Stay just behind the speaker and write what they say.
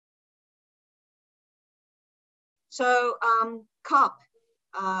So COP,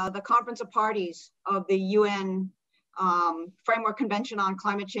 the Conference of Parties of the UN Framework Convention on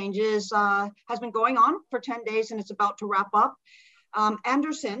Climate Changes has been going on for 10 days and it's about to wrap up.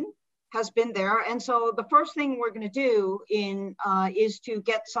 Anderson has been there. And so the first thing we're going to do is to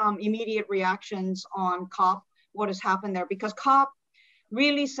get some immediate reactions on COP, what has happened there, because COP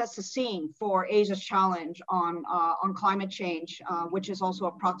really sets the scene for Asia's challenge on climate change, which is also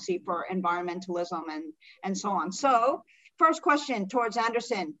a proxy for environmentalism and so on. So first question towards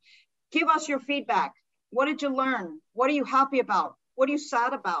Anderson, give us your feedback. What did you learn? What are you happy about? What are you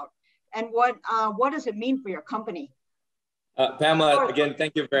sad about? And what does it mean for your company? Pamela, again,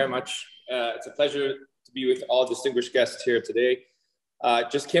 thank you very much. It's a pleasure to be with all distinguished guests here today.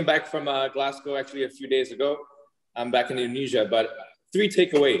 Just came back from Glasgow actually a few days ago. I'm back in Indonesia, but 3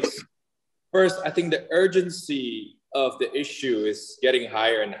 takeaways. First, I think the urgency of the issue is getting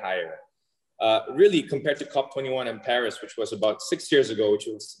higher and higher. Really, compared to COP21 in Paris, which was about 6 years ago, which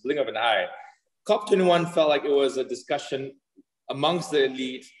was a blink of an eye, COP21 felt like it was a discussion amongst the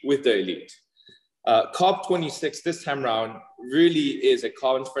elite with the elite. COP26 this time around really is a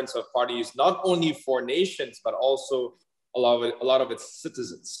conference of parties, not only for nations, but also a lot of its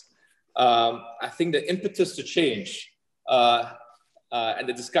citizens. I think the impetus to change and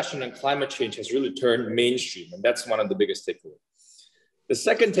the discussion on climate change has really turned mainstream, and that's one of the biggest takeaways. The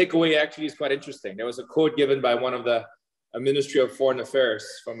second takeaway actually is quite interesting. There was a quote given by one of the Ministry of Foreign Affairs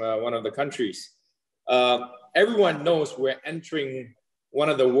from one of the countries. Everyone knows we're entering one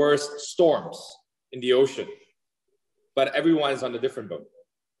of the worst storms in the ocean, but everyone's on a different boat,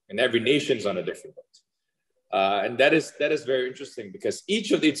 and every nation's on a different boat. And that is very interesting because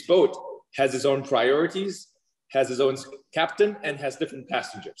each of its boat has its own priorities, has its own captain, and has different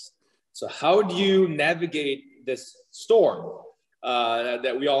passengers. So how do you navigate this storm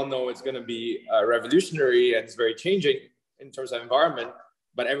that we all know it's going to be revolutionary and it's very changing in terms of environment,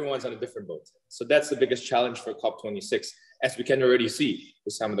 but everyone's on a different boat. So that's the biggest challenge for COP26, as we can already see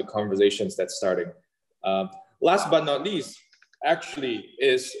with some of the conversations that's starting. Last but not least, actually,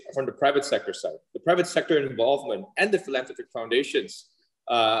 is from the private sector side. The private sector involvement and the philanthropic foundations,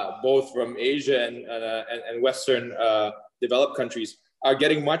 both from Asia and Western developed countries, are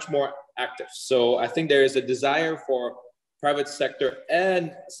getting much more active. So I think there is a desire for private sector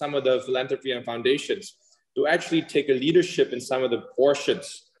and some of the philanthropy and foundations to actually take a leadership in some of the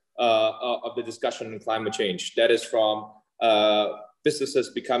portions of the discussion on climate change. That is from businesses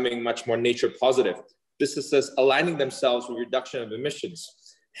becoming much more nature positive, businesses aligning themselves with reduction of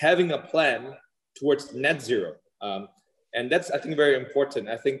emissions, having a plan towards net zero. And that's, I think, very important.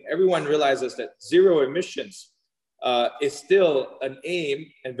 I think everyone realizes that zero emissions is still an aim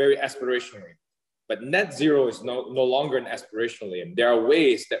and very aspirational aim. But net zero is no longer an aspirational aim. There are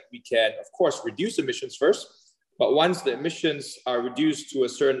ways that we can, of course, reduce emissions first, but once the emissions are reduced to a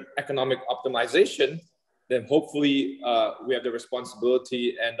certain economic optimization, then hopefully we have the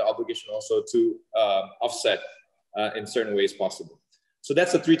responsibility and the obligation also to offset in certain ways possible. So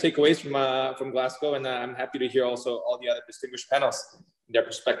that's the 3 takeaways from Glasgow, and I'm happy to hear also all the other distinguished panels, their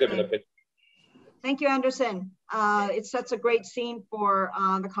perspective and opinion. Thank you, Anderson. It sets a great scene for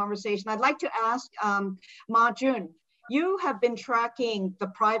the conversation. I'd like to ask Ma Jun, you have been tracking the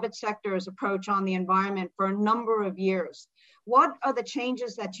private sector's approach on the environment for a number of years. What are the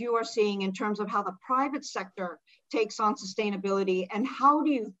changes that you are seeing in terms of how the private sector takes on sustainability, and how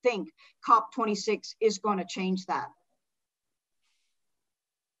do you think COP26 is going to change that?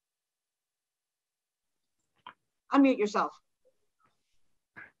 Unmute yourself.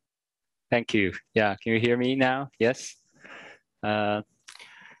 Thank you. Yeah, can you hear me now? Yes. I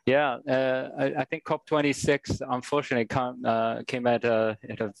think COP26 unfortunately came at a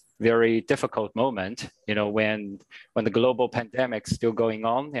very difficult moment. You know, when the global pandemic's still going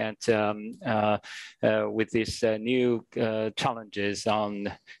on, and with these new challenges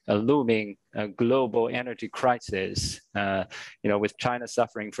on a looming global energy crisis, you know, with China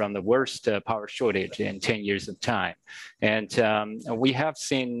suffering from the worst power shortage in 10 years of time. And we have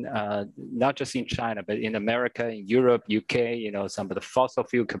seen, not just in China, but in America, in Europe, UK, you know, some of the fossil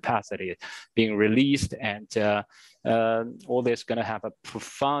fuel capacity being released, and all this is going to have a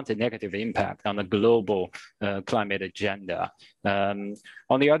profound negative impact on the global climate agenda. On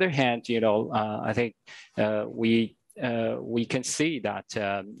the other hand, you know, I think we can see that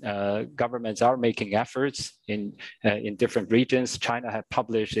governments are making efforts in different regions. China had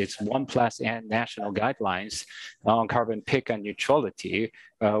published its 1+N national guidelines on carbon peak and neutrality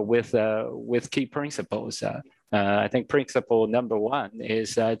with key principles. I think principle number 1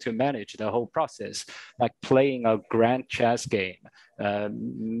 is to manage the whole process, like playing a grand chess game.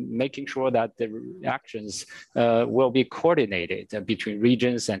 making sure that the actions will be coordinated between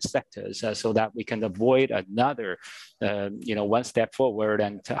regions and sectors so that we can avoid another, one step forward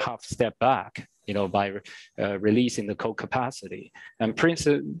and half step back, by releasing the coal capacity. And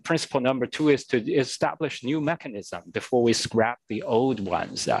principle number 2 is to establish new mechanism before we scrap the old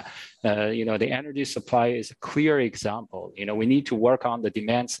ones. The energy supply is a clear example. We need to work on the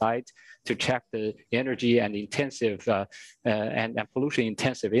demand side to check the energy and intensive and pollution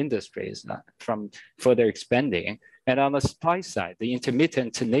intensive industries from further expanding. And on the supply side, the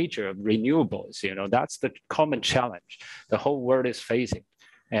intermittent nature of renewables, that's the common challenge the whole world is facing.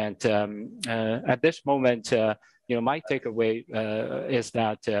 And at this moment, my takeaway is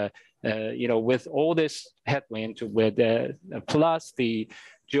that, with all this headwind, with plus the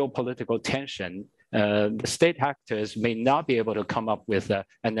geopolitical tension, the state actors may not be able to come up with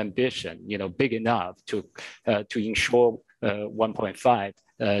an ambition, big enough to ensure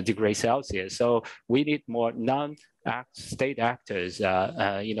 1.5 degrees Celsius. So we need more non-state actors.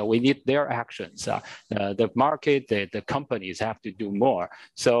 We need their actions. The market, the companies have to do more.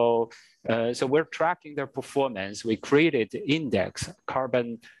 So we're tracking their performance. We created index,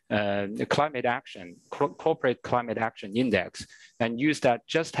 climate action, corporate climate action index, and used that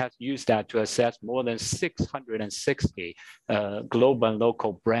to assess more than 660 global and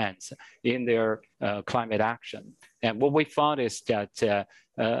local brands in their climate action. And what we found is that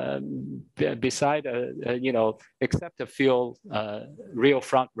except a few real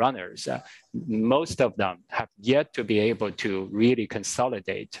front runners, most of them have yet to be able to really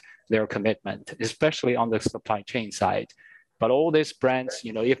consolidate their commitment, especially on the supply chain side. But all these brands,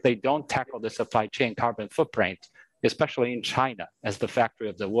 if they don't tackle the supply chain carbon footprint, especially in China as the factory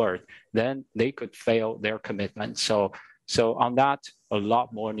of the world, then they could fail their commitment. So on that, a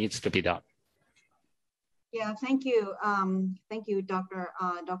lot more needs to be done. Yeah, thank you. Thank you, Dr.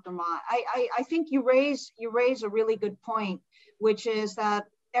 Ma. I think you raise a really good point, which is that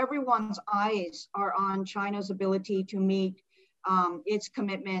everyone's eyes are on China's ability to meet its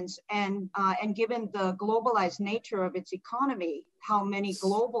commitments, and given the globalized nature of its economy, how many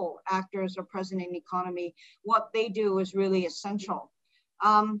global actors are present in the economy, what they do is really essential.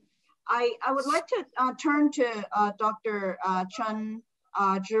 I would like to turn to Dr. Chen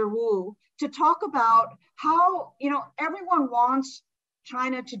Zhiwu to talk about how, everyone wants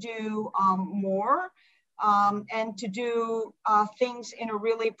China to do more and to do things in a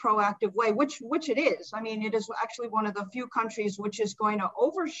really proactive way, which it is. I mean, it is actually one of the few countries which is going to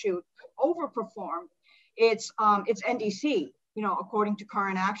overperform its NDC, according to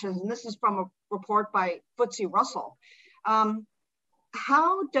current actions. And this is from a report by FTSE Russell.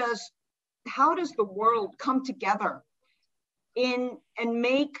 How does the world come together and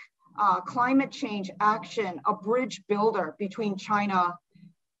make climate change action a bridge builder between China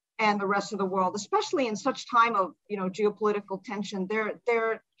and the rest of the world, especially in such time of geopolitical tension?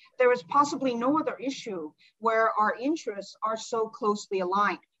 There is possibly no other issue where our interests are so closely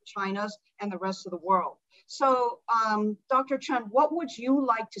aligned, China's and the rest of the world. So, Dr. Chen, what would you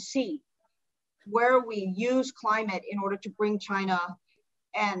like to see where we use climate in order to bring China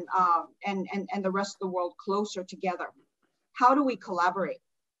and the rest of the world closer together? How do we collaborate?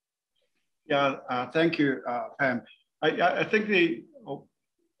 Yeah, thank you, Pam. I think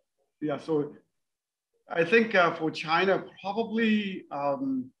so I think for China, probably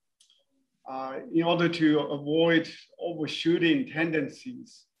in order to avoid overshooting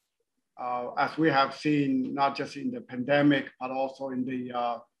tendencies, as we have seen, not just in the pandemic, but also in the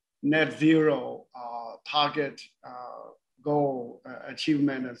net zero target goal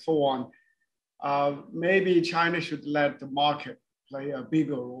achievement and so on, maybe China should let the market play a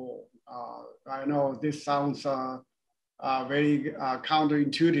bigger role. I know this sounds very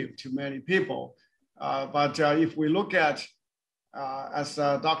counterintuitive to many people, but if we look at, as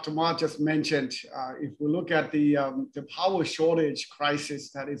Dr. Ma just mentioned, if we look at the power shortage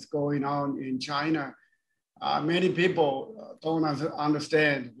crisis that is going on in China, many people don't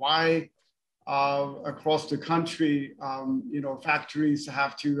understand why across the country, factories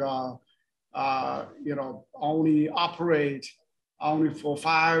have to, only operate only for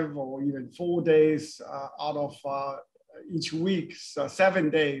 5 or even 4 days out of each week, 7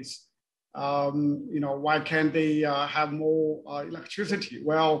 days. Why can't they have more electricity?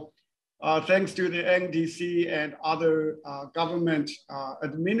 Well, thanks to the NDC and other government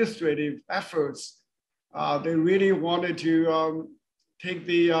administrative efforts, they really wanted to take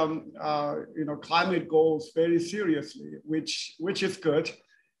the climate goals very seriously, which is good.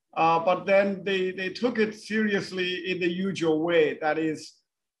 But then they took it seriously in the usual way. That is,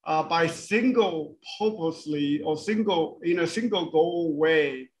 by single purposely or in a single goal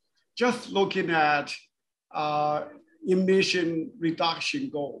way, just looking at emission reduction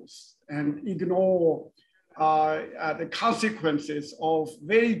goals and ignore the consequences of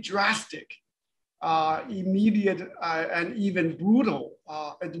very drastic, immediate, and even brutal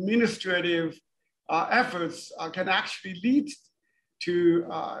administrative efforts can actually lead to,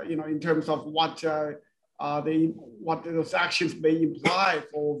 in terms of what those actions may imply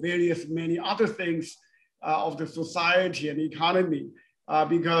for various many other things of the society and economy.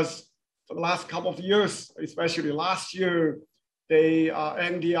 Because for the last couple of years, especially last year, the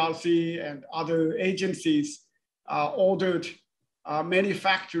NDRC and other agencies ordered many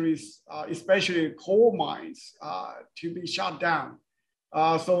factories, especially coal mines, to be shut down,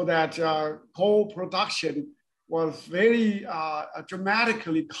 so that coal production was very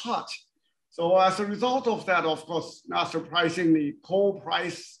dramatically cut. So as a result of that, of course, not surprisingly, coal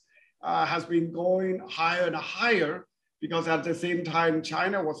price has been going higher and higher, because at the same time,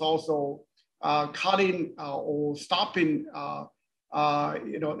 China was also cutting or stopping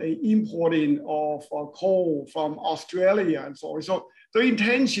the importing of coal from Australia and so on. So the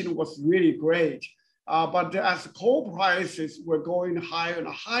intention was really great. But as coal prices were going higher and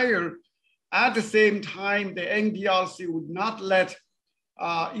higher, at the same time, the NDRC would not let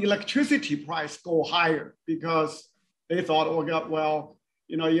electricity price go higher, because they thought, oh, well,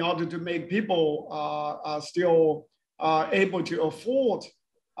 in order to make people still able to afford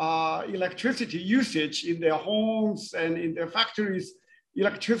electricity usage in their homes and in their factories,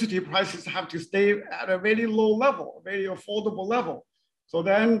 electricity prices have to stay at a very low level, very affordable level. So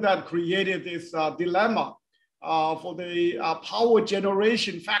then that created this dilemma for the power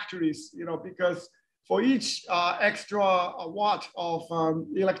generation factories, because for each extra watt of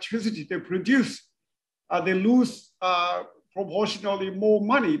electricity they produce, they lose proportionally more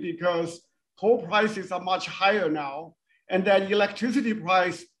money, because coal prices are much higher now. And then electricity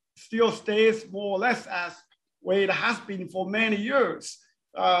price still stays more or less as where it has been for many years.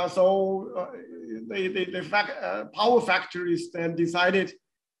 The power factories then decided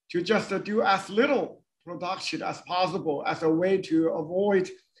to just do as little production as possible as a way to avoid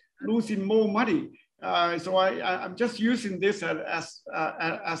losing more money. So I'm just using this as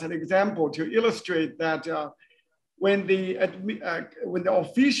an example to illustrate that when the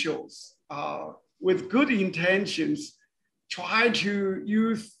officials with good intentions try to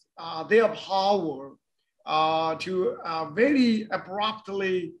use their power to very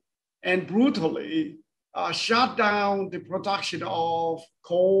abruptly and brutally shut down the production of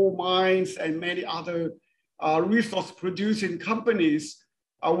coal mines and many other resource producing companies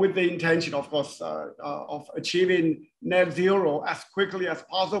with the intention, of course, of achieving net zero as quickly as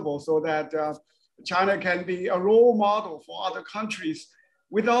possible, so that China can be a role model for other countries,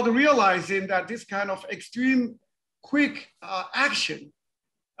 without realizing that this kind of extreme quick action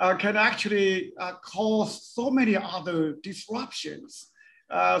can actually cause so many other disruptions.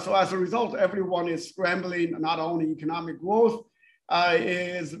 So as a result, everyone is scrambling. Not only economic growth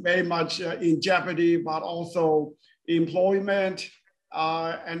is very much in jeopardy, but also employment,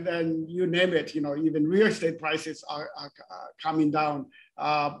 and then you name it, even real estate prices are coming down.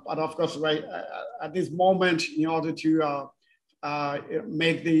 But of course, right at this moment, in order to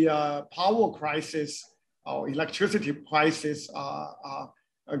make the power crisis or electricity prices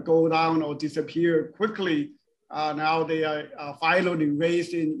go down or disappear quickly, now they are finally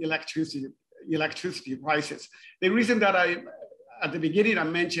raising electricity prices. The reason that at the beginning I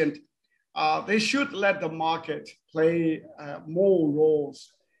mentioned, they should let the market play more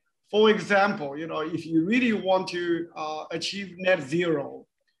roles. For example, if you really want to achieve net zero,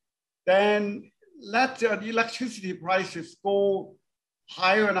 then let the electricity prices go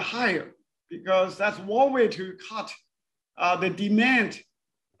higher and higher, because that's one way to cut the demand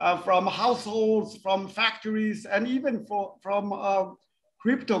from households, from factories, and even from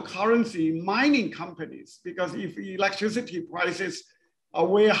cryptocurrency mining companies. Because if electricity prices are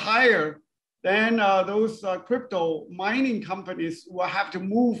way higher, then those crypto mining companies will have to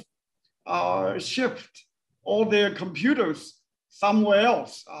move, shift all their computers somewhere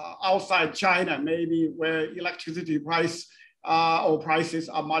else outside China, maybe where electricity price or prices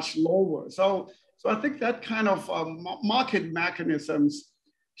are much lower. So I think that kind of market mechanisms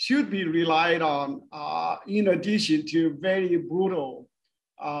should be relied on in addition to very brutal,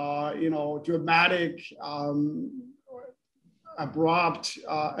 dramatic, abrupt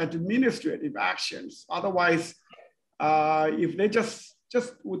administrative actions. Otherwise, if they just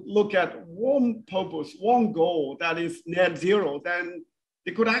would look at one purpose, one goal, that is net zero, then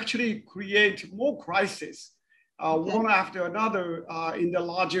they could actually create more crisis one after another in the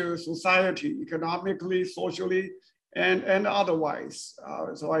larger society, economically, socially, and otherwise.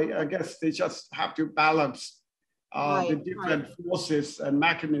 So I guess they just have to balance the different forces and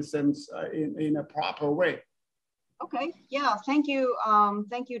mechanisms in a proper way. Okay, yeah, thank you,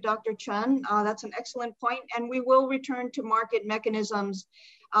 Dr. Chen. That's an excellent point, and we will return to market mechanisms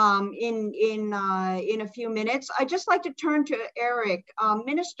in a few minutes. I'd just like to turn to Erik.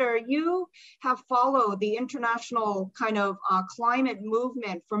 Minister, you have followed the international kind of climate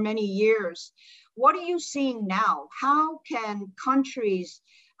movement for many years. What are you seeing now? How can countries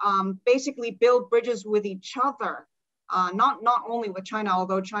basically build bridges with each other? Not only with China,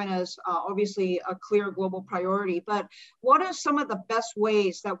 although China is obviously a clear global priority, but what are some of the best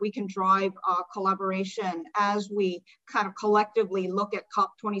ways that we can drive collaboration as we kind of collectively look at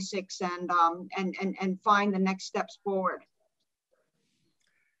COP26 and find the next steps forward?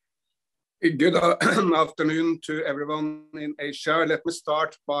 Good afternoon to everyone in Asia. Let me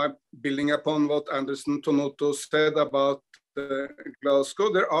start by building upon what Anderson Tanoto said about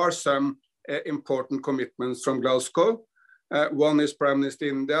Glasgow. There are some important commitments from Glasgow. One is Prime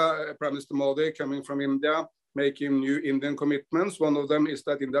Minister Modi coming from India, making new Indian commitments. One of them is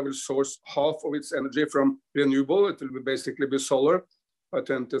that India will source half of its energy from renewable. It will basically be solar by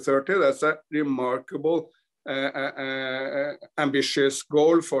 2030. That's a remarkable, ambitious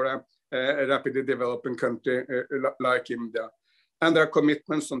goal for a rapidly developing country like India. And there are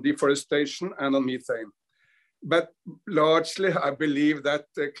commitments on deforestation and on methane. But largely, I believe that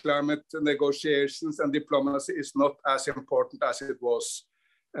climate negotiations and diplomacy is not as important as it was.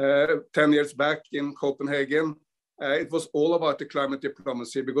 10 years back in Copenhagen, it was all about the climate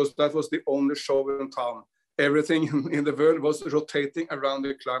diplomacy because that was the only show in town. Everything in the world was rotating around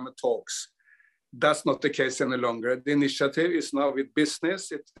the climate talks. That's not the case any longer. The initiative is now with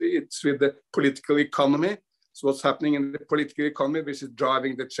business, it's with the political economy. So what's happening in the political economy, which is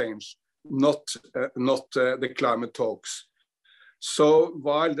driving the change. Not the climate talks. So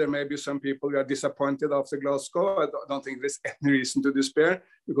while there may be some people who are disappointed after Glasgow, I don't think there's any reason to despair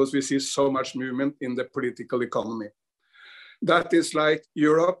because we see so much movement in the political economy. That is like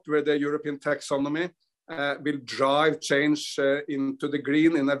Europe, where the European taxonomy will drive change into the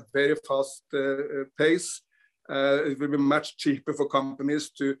green in a very fast pace. It will be much cheaper for companies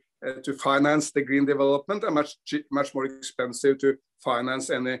to finance the green development and much more expensive to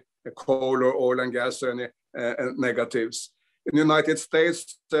finance any coal or oil and gas or any negatives. In the United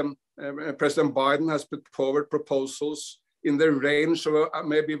States, President Biden has put forward proposals in the range of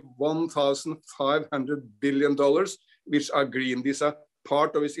maybe $1,500 billion, which are green. These are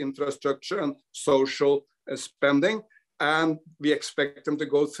part of his infrastructure and social spending. And we expect them to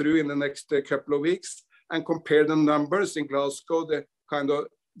go through in the next couple of weeks and compare the numbers in Glasgow.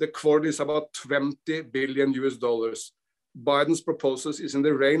 The quote is about $20 billion US. Biden's proposals is in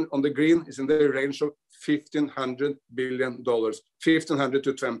the range on the green is in the range of $1,500 billion, 1,500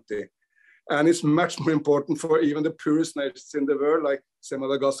 to 20. And it's much more important for even the poorest nations in the world, like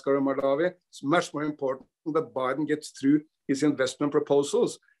Madagascar and Malawi. It's much more important that Biden gets through his investment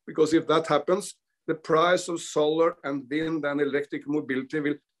proposals, because if that happens, the price of solar and wind and electric mobility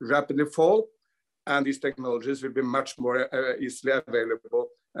will rapidly fall, and these technologies will be much more easily available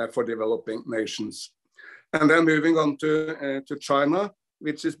for developing nations. And then moving on to China,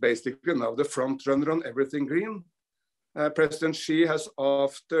 which is basically now the front runner on everything green. President Xi has,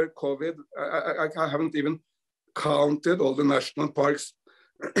 after COVID, I haven't even counted all the national parks,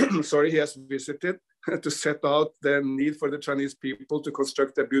 sorry, he has visited to set out the need for the Chinese people to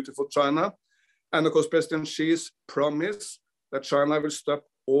construct a beautiful China. And of course, President Xi's promise that China will stop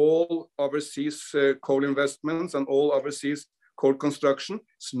all overseas coal investments and all overseas coal construction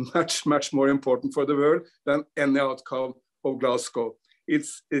is much, much more important for the world than any outcome of Glasgow.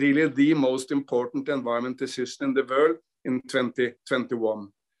 It's really the most important environment decision in the world in 2021.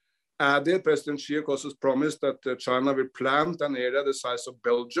 Added, President Xi, of course, has promised that China will plant an area the size of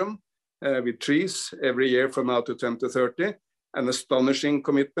Belgium with trees every year from now to 2030. An astonishing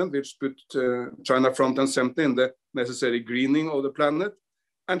commitment which put China front and center in the necessary greening of the planet.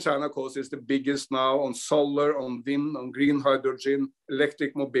 And China, of course, is the biggest now on solar, on wind, on green hydrogen,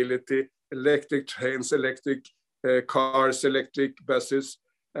 electric mobility, electric trains, electric cars, electric buses.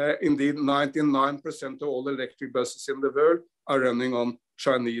 Indeed, 99% of all electric buses in the world are running on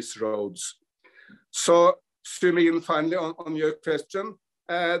Chinese roads. So, zooming in finally on your question,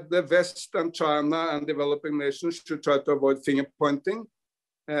 the West and China and developing nations should try to avoid finger pointing.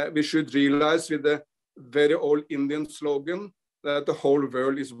 We should realize with the very old Indian slogan that the whole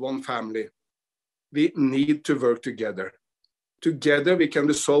world is one family. We need to work together. Together we can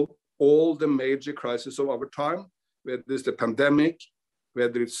resolve all the major crises of our time. whether it's the pandemic,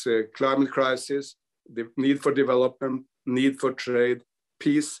 whether it's a climate crisis, the need for development, need for trade,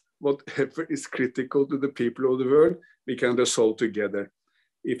 peace, whatever is critical to the people of the world, we can resolve together.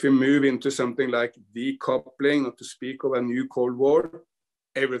 If we move into something like decoupling, not to speak of a new Cold War,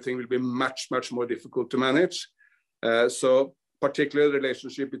 everything will be much, much more difficult to manage. So particularly the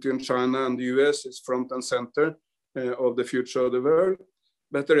relationship between China and the US is front and center of the future of the world.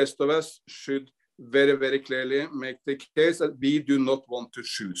 But the rest of us should very, very clearly make the case that we do not want to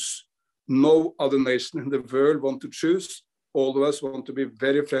choose. No other nation in the world want to choose. All of us want to be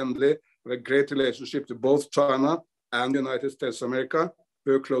very friendly, have a great relationship to both China and the United States of America,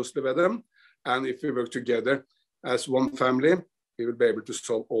 work closely with them. And if we work together as one family, we will be able to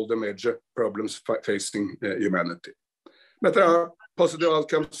solve all the major problems facing humanity. But there are positive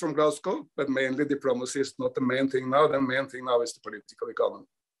outcomes from Glasgow, but mainly diplomacy is not the main thing now. The main thing now is the political economy.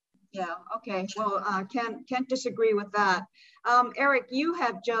 Yeah, okay. Well, can't disagree with that. Erik, you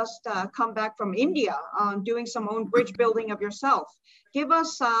have just come back from India doing some own bridge building of yourself. Give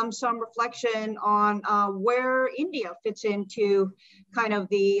us some reflection on where India fits into kind of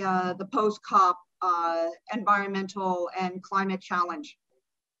the post-COP environmental and climate challenge.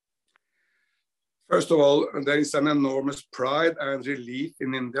 First of all, there is an enormous pride and relief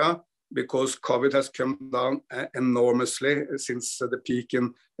in India because COVID has come down enormously since the peak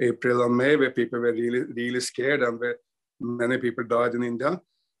in April and May, where people were really, really scared and where many people died in India.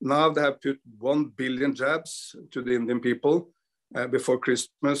 Now they have put 1 billion jabs to the Indian people. Before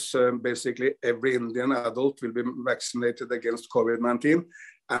Christmas, basically every Indian adult will be vaccinated against COVID-19.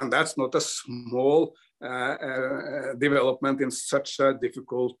 And that's not a small development in such a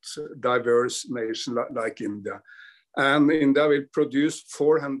difficult, diverse nation like India. And India will produce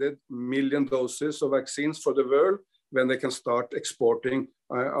 400 million doses of vaccines for the world when they can start exporting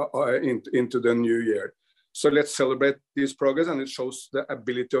into the new year. So let's celebrate this progress, and it shows the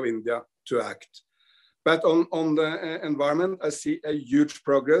ability of India to act. But on the environment, I see a huge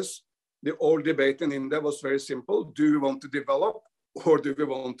progress. The old debate in India was very simple. Do we want to develop or do we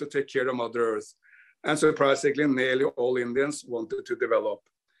want to take care of Mother Earth? And surprisingly, nearly all Indians wanted to develop.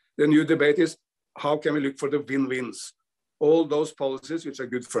 The new debate is, how can we look for the win-wins? All those policies which are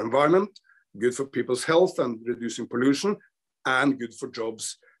good for environment, good for people's health and reducing pollution, and good for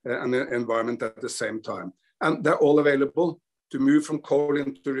jobs and the environment at the same time. And they're all available to move from coal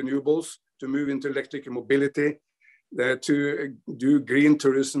into renewables, to move into electric mobility, to do green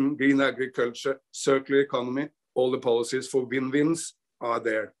tourism, green agriculture, circular economy. All the policies for win-wins are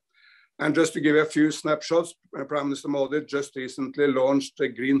there. And just to give you a few snapshots, Prime Minister Modi just recently launched a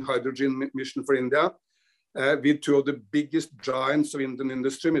green hydrogen mission for India with two of the biggest giants of Indian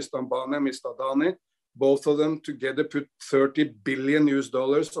industry, Mr. Ambani and Mr. Adani. Both of them together put $30 billion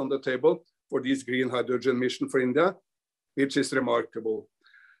on the table for this green hydrogen mission for India, which is remarkable.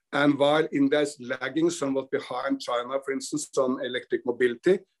 And while India is lagging somewhat behind China, for instance, on electric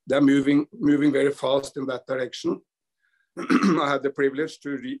mobility, they're moving very fast in that direction. I had the privilege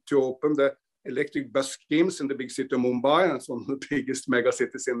to open the electric bus schemes in the big city of Mumbai, and it's one of the biggest mega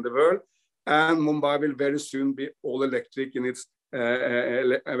cities in the world. And Mumbai will very soon be all electric in its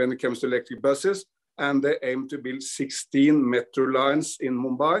when it comes to electric buses. And they aim to build 16 metro lines in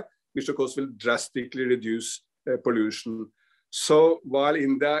Mumbai, which of course will drastically reduce pollution. So while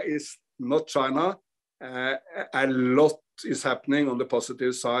India is not China, a lot is happening on the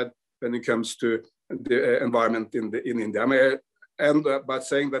positive side when it comes to the environment in India. I may end by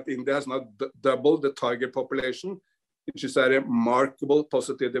saying that India has now doubled the tiger population, which is a remarkable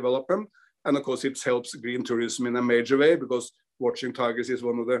positive development. And of course, it helps green tourism in a major way because watching tigers is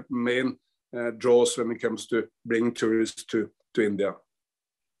one of the main draws when it comes to bringing tourists to India.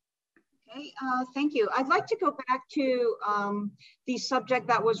 Okay, thank you. I'd like to go back to the subject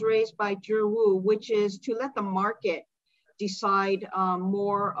that was raised by Zhiwu, which is to let the market decide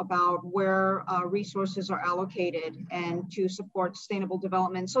more about where resources are allocated and to support sustainable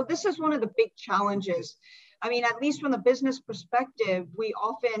development. So this is one of the big challenges. I mean, at least from the business perspective, we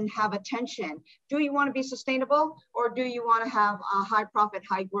often have a tension. Do you want to be sustainable or do you want to have a high profit,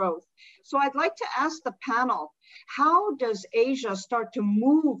 high growth? So I'd like to ask the panel, how does Asia start to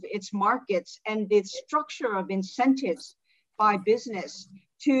move its markets and its structure of incentives by business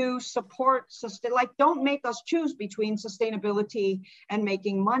to support, like, don't make us choose between sustainability and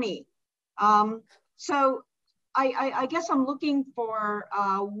making money. So I guess I'm looking for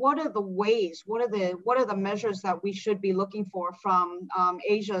what are the ways, what are the measures that we should be looking for from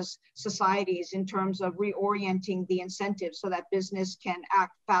Asia's societies in terms of reorienting the incentives so that business can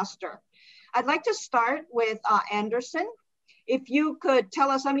act faster. I'd like to start with Anderson. If you could tell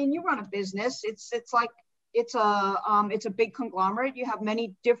us, I mean, you run a business, it's like it's a big conglomerate. You have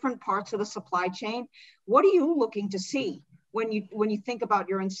many different parts of the supply chain. What are you looking to see when you think about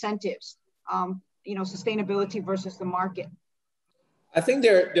your incentives? You know, sustainability versus the market. I think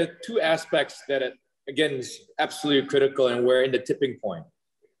there are two aspects that again is absolutely critical, and we're in the tipping point.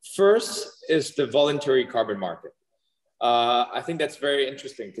 First is the voluntary carbon market. I think that's very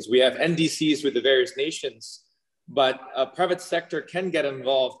interesting because we have NDCs with the various nations, but a private sector can get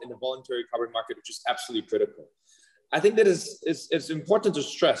involved in the voluntary carbon market, which is absolutely critical. I think that it's important to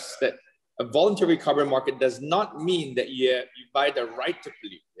stress that a voluntary carbon market does not mean that you buy the right to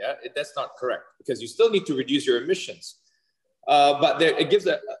pollute. Yeah, that's not correct, because you still need to reduce your emissions. But it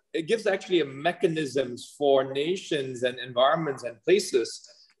gives actually a mechanisms for nations and environments and places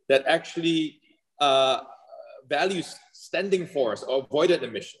that actually values standing forest or avoided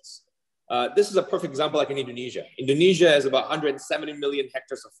emissions. This is a perfect example like in Indonesia. Indonesia has about 170 million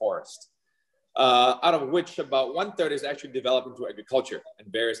hectares of forest, out of which about 1/3 is actually developed into agriculture and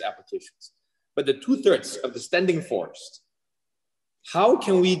various applications. But the 2/3 of the standing forest, how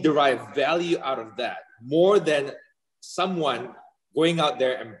can we derive value out of that more than someone going out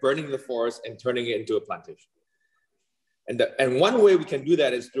there and burning the forest and turning it into a plantation? And one way we can do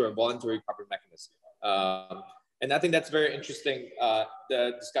that is through a voluntary carbon mechanism. And I think that's very interesting. The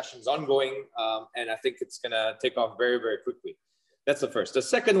discussion is ongoing, and I think it's gonna take off very, very quickly. That's the first. The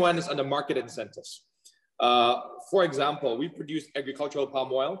second one is on the market incentives. For example, we produce agricultural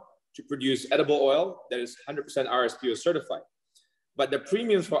palm oil to produce edible oil that is 100% RSPO certified. But the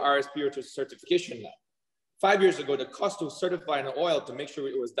premiums for RSPO certification now, 5 years ago, the cost to certify an oil to make sure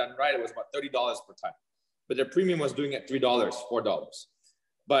it was done right, it was about $30 per ton. But the premium was doing at $3, $4.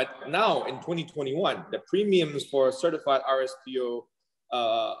 But now in 2021, the premiums for certified RSPO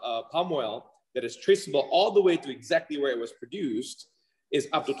palm oil that is traceable all the way to exactly where it was produced is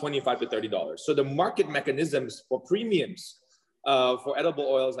up to $25 to $30. So the market mechanisms for premiums for edible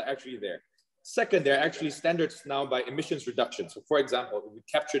oils are actually there. Second, there are actually standards now by emissions reduction. So for example, if we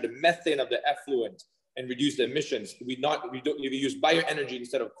capture the methane of the effluent and reduce the emissions, if we use bioenergy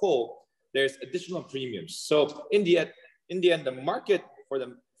instead of coal, there's additional premiums. So in the end, the market for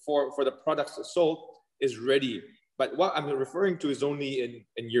the products sold is ready. But what I'm referring to is only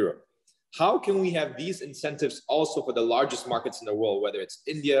in Europe. How can we have these incentives also for the largest markets in the world, whether it's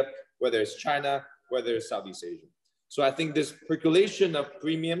India, whether it's China, whether it's Southeast Asia? So I think this percolation of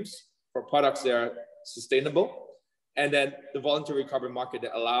premiums for products that are sustainable, and then the voluntary carbon market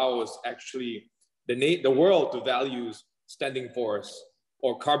that allows actually the world to value standing forests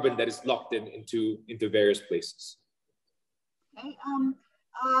or carbon that is locked into various places. Okay,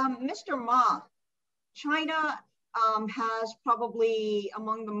 Mr. Ma, China has probably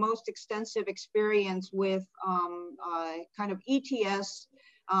among the most extensive experience with kind of ETS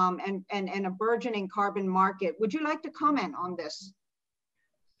and a burgeoning carbon market. Would you like to comment on this?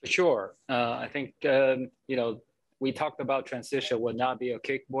 Sure. I think, we talked about transition would not be a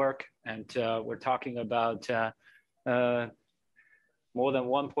cakewalk, and we're talking about more than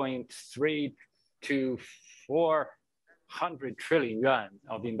 1.3 to 400 trillion yuan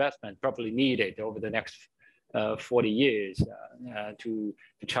of investment probably needed over the next 40 years to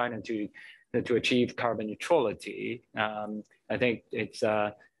China to achieve carbon neutrality. I think it's,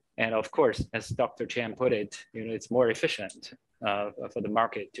 and of course, as Dr. Chen put it, it's more efficient for the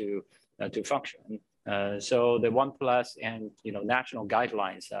market to function. So the 1+ and national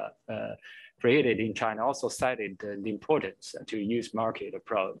guidelines created in China also cited the importance to use market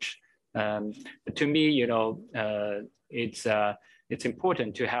approach. To me, it's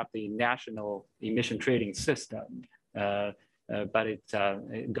important to have the national emission trading system, but it's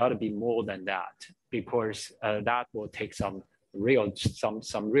got to be more than that, because that will take some real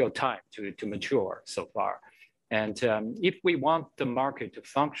time to mature so far. And if we want the market to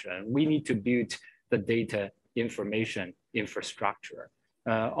function, we need to build the data information infrastructure.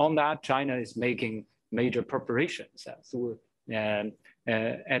 On that, China is making major preparations. So at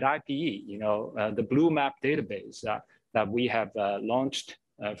IPE, the Blue Map database that we have launched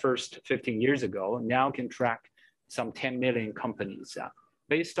first 15 years ago now can track some 10 million companies.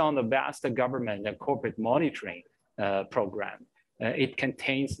 Based on the vast government and corporate monitoring program, it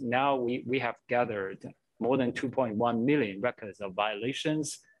contains, now we have gathered more than 2.1 million records of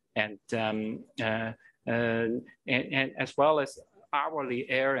violations, and as well as hourly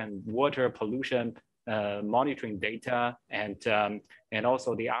air and water pollution monitoring data, and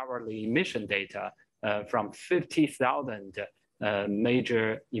also the hourly emission data from 50,000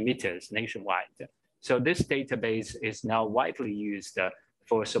 major emitters nationwide. So this database is now widely used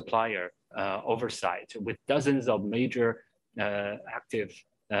for supplier oversight, with dozens of major active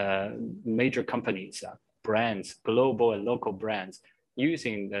major companies brands, global and local brands,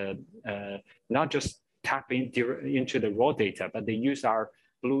 using the, not just tap into the raw data, but they use our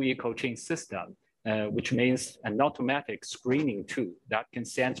Blue Eco Chain system, which means an automatic screening tool that can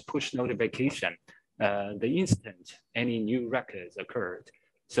send push notification the instant any new records occurred.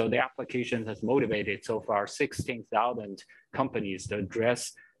 So the application has motivated so far 16,000 companies to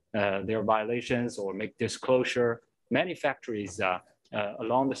address their violations or make disclosure. Many factories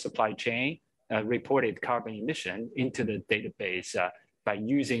along the supply chain reported carbon emission into the database by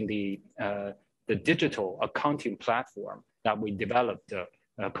using the digital accounting platform that we developed,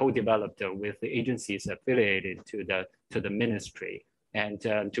 co-developed with the agencies affiliated to the ministry, and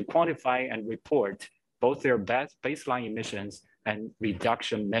to quantify and report both their baseline emissions and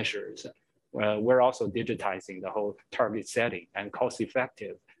reduction measures. We're also digitizing the whole target setting and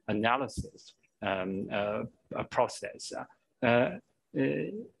cost-effective analysis process.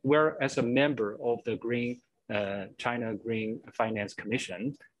 We're, as a member of the China Green Finance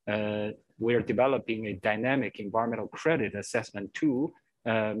Commission, we're developing a dynamic environmental credit assessment tool,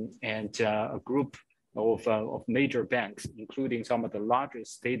 and a group of major banks, including some of the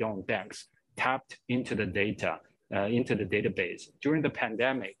largest state-owned banks, tapped into the data, into the database. During the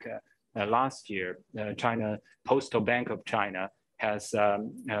pandemic last year, China Postal Bank of China has,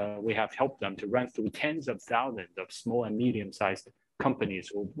 we have helped them to run through tens of thousands of small and medium-sized companies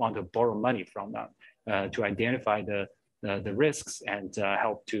who want to borrow money from them to identify the risks and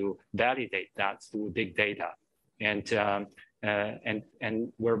help to validate that through big data. And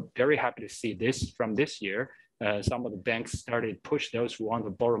we're very happy to see this from this year. Some of the banks started push those who want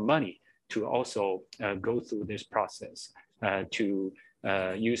to borrow money to also go through this process, to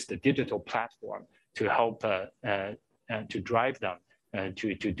use the digital platform to help to drive them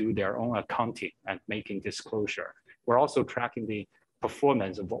to do their own accounting and making disclosure. We're also tracking the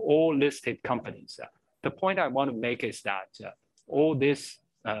performance of all listed companies. The point I want to make is that all this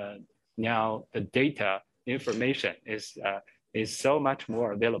now, the data information is so much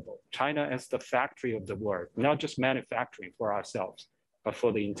more available. China is the factory of the world, not just manufacturing for ourselves, but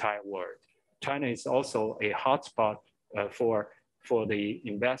for the entire world. China is also a hotspot for the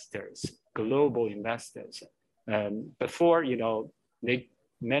investors, global investors. Before, you know,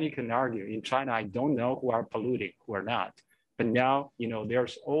 many can argue in China, I don't know who are polluting, who are not. But now, you know,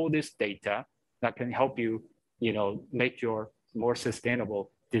 there's all this data that can help you, you know, make your more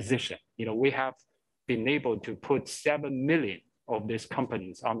sustainable decision. You know, we have been able to put 7 million of these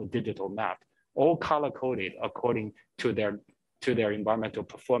companies on the digital map, all color-coded according to their environmental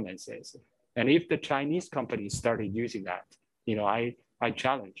performances. And if the Chinese companies started using that, you know, I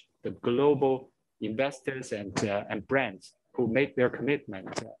challenge the global investors and brands who make their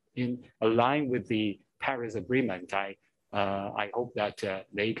commitment in align with the Paris Agreement. I hope that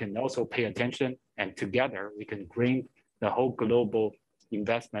they can also pay attention, and together we can bring the whole global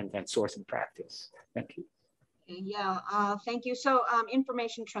investment and sourcing practice. Thank you. Yeah, thank you. So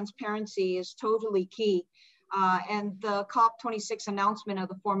information transparency is totally key. And the COP26 announcement of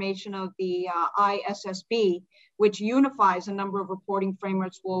the formation of the ISSB, which unifies a number of reporting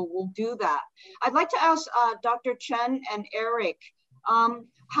frameworks, will do that. I'd like to ask Dr. Chen and Erik,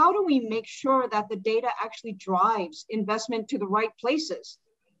 how do we make sure that the data actually drives investment to the right places?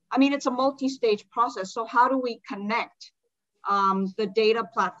 I mean, it's a multi-stage process. So how do we connect the data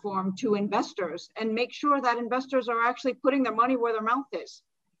platform to investors and make sure that investors are actually putting their money where their mouth is?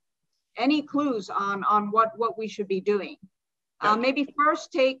 Any clues on what we should be doing? Maybe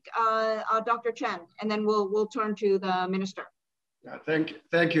first take Dr. Chen, and then we'll turn to the minister. Yeah,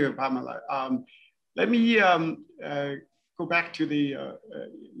 thank you, Pamela. Let me go back to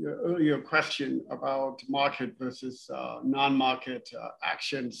your earlier question about market versus non-market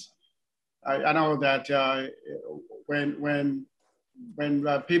actions. I know that when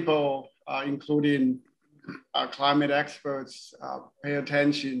people, including climate experts, pay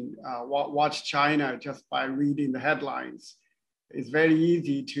attention, watch China just by reading the headlines, it's very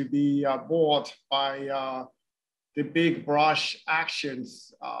easy to be bored by the big brush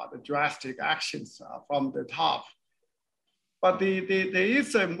actions, the drastic actions from the top. But there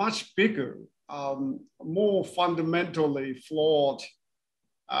is a much bigger, more fundamentally flawed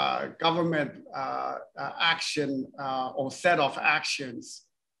government action or set of actions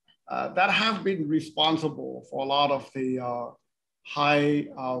that have been responsible for a lot of the high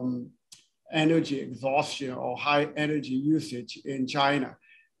energy exhaustion or high energy usage in China.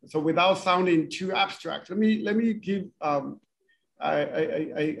 So without sounding too abstract, let me give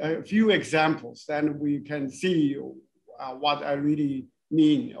a few examples, then we can see what I really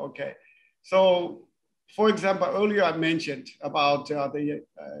mean. Okay, so for example, earlier I mentioned about the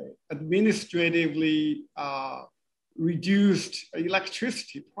administratively reduced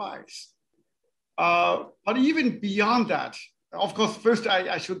electricity price. But even beyond that, of course, first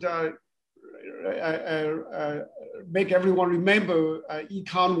I should make everyone remember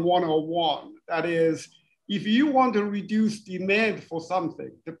Econ 101. That is, if you want to reduce demand for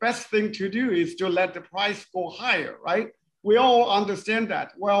something, the best thing to do is to let the price go higher, right? We all understand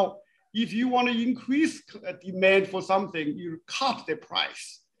that. Well, if you want to increase demand for something, you cut the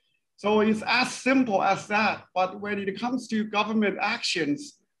price. So it's as simple as that. But when it comes to government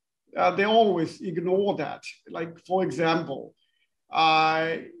actions, they always ignore that. Like, for example,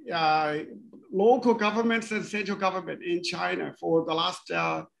 local governments and central government in China for the last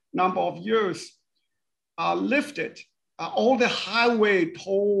number of years lifted all the highway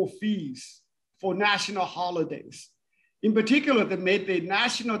toll fees for national holidays. In particular, they made the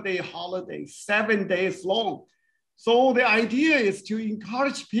National Day holiday 7 days long. So the idea is to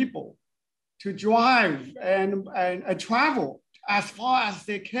encourage people to drive and travel as far as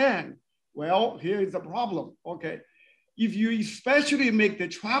they can. Well, here is the problem, okay? If you especially make the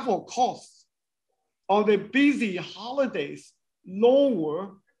travel costs on the busy holidays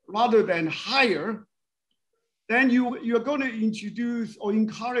lower rather than higher, then you're going to introduce or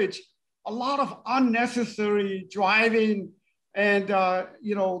encourage a lot of unnecessary driving and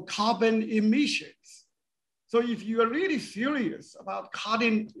carbon emissions. So if you are really serious about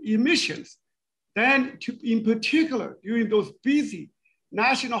cutting emissions, then in particular during those busy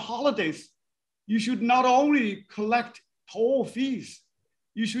national holidays, you should not only collect toll fees,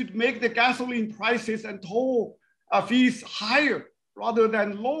 you should make the gasoline prices and toll fees higher rather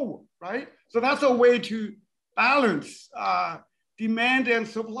than lower, right? So that's a way to balance demand and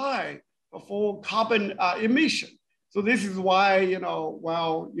supply for carbon emission. So this is why,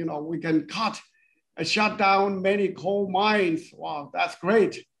 we can cut and shut down many coal mines. Wow, that's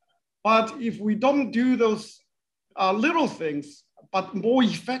great. But if we don't do those little things, but more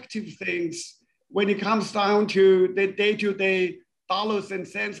effective things when it comes down to the day-to-day dollars and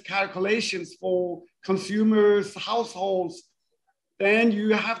cents calculations for consumers, households, then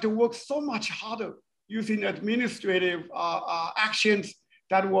you have to work so much harder using administrative actions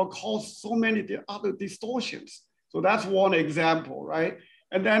that will cause so many other distortions. So that's one example, right?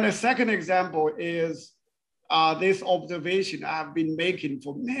 And then a second example is this observation I've been making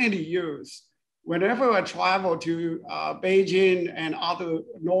for many years. Whenever I travel to Beijing and other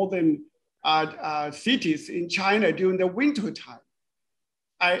northern cities in China during the winter time,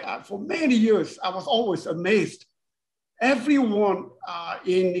 for many years, I was always amazed. Everyone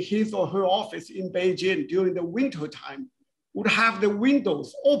in his or her office in Beijing during the winter time would have the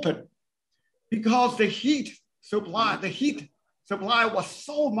windows open because the heat supply was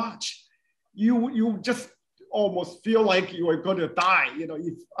so much, you just almost feel like you are going to die,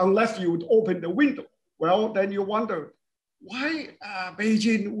 unless you would open the window. Well, then you wonder why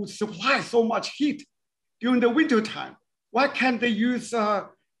Beijing would supply so much heat during the winter time. Why can't they use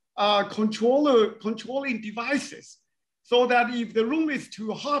controlling devices so that if the room is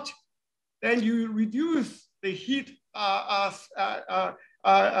too hot, then you reduce the heat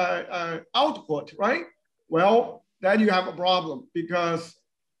output, right? Well, then you have a problem because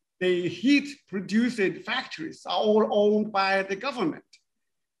the heat producing factories are all owned by the government.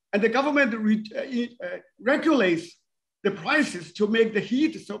 And the government regulates the prices to make the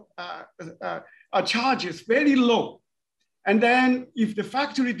heat charges very low. And then if the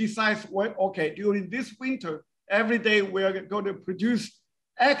factory decides, well, okay, during this winter, every day we're going to produce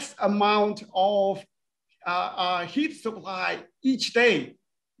X amount of heat supply each day,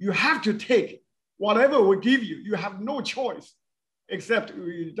 you have to take whatever we give you. You have no choice except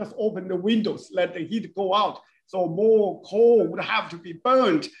you just open the windows, let the heat go out. So more coal would have to be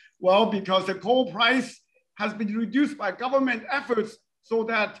burned. Well, because the coal price has been reduced by government efforts so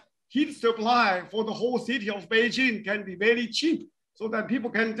that heat supply for the whole city of Beijing can be very cheap so that people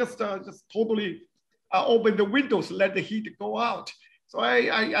can just totally open the windows, let the heat go out. So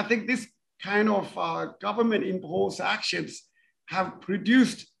I think this kind of government imposed actions have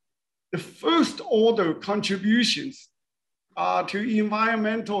produced the first order contributions to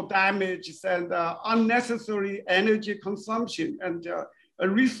environmental damage and unnecessary energy consumption and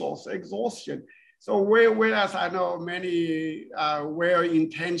resource exhaustion. So whereas I know many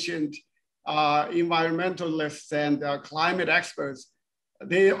well-intentioned environmentalists and climate experts,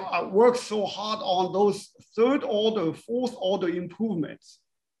 they work so hard on those third order, fourth order improvements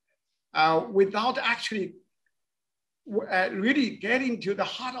without actually really getting to the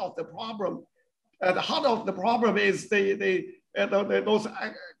heart of the problem. The heart of the problem is the those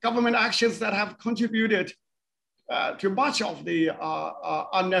government actions that have contributed to much of the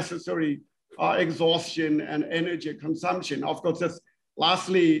unnecessary exhaustion and energy consumption. Of course, just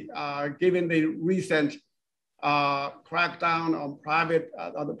lastly, given the recent crackdown on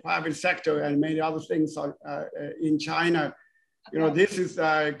the private sector and many other things in China, this is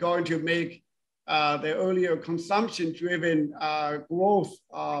going to make the earlier consumption-driven growth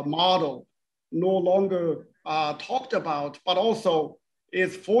model no longer talked about, but also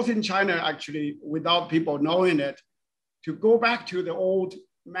is forcing China, actually, without people knowing it, to go back to the old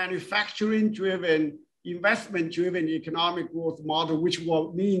manufacturing-driven, investment-driven economic growth model, which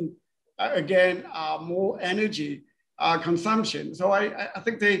will mean, again, more energy consumption. So I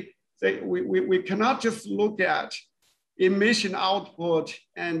think we cannot just look at emission output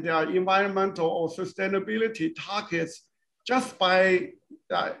and environmental or sustainability targets just by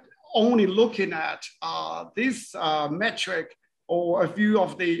only looking at this metric or a few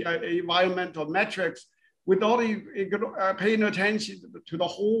of the environmental metrics without paying attention to the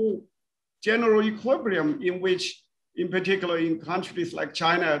whole general equilibrium in which, in particular in countries like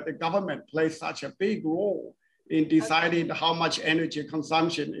China, the government plays such a big role in deciding how much energy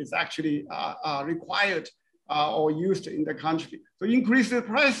consumption is actually required or used in the country. So increase the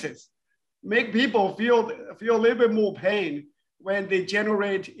prices, make people feel a little bit more pain when they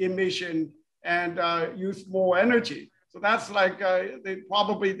generate emission and use more energy. So that's like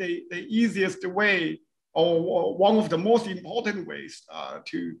probably the easiest way, or one of the most important ways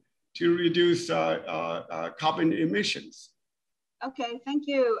to reduce carbon emissions. Okay, thank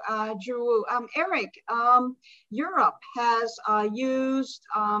you, Zhiwu. Erik, Europe has used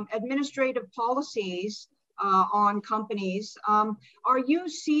administrative policies on companies. Are you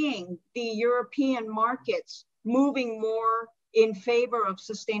seeing the European markets moving more in favor of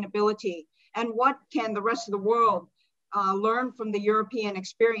sustainability? And what can the rest of the world learn from the European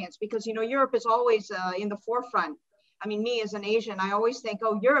experience? Because Europe is always in the forefront. I mean, me as an Asian, I always think,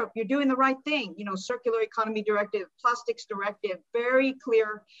 oh, Europe, you're doing the right thing. Circular economy directive, plastics directive, very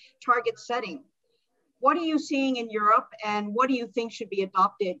clear target setting. What are you seeing in Europe, and what do you think should be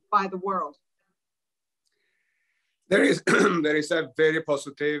adopted by the world? There is a very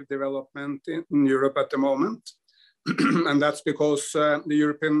positive development in Europe at the moment. And that's because the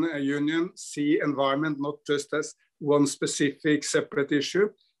European Union see environment not just as one specific separate issue,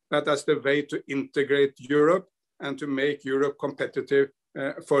 but as the way to integrate Europe and to make Europe competitive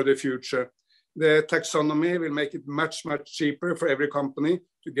for the future. The taxonomy will make it much, much cheaper for every company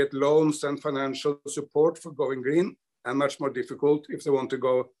to get loans and financial support for going green, and much more difficult if they want to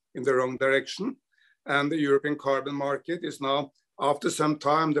go in the wrong direction. And the European carbon market is now, after some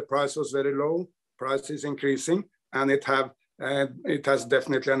time, the price was very low, price is increasing, and it has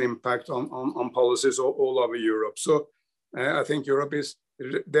definitely an impact on policies all over Europe. So I think Europe is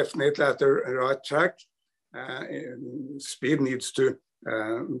definitely at the right track. Speed needs to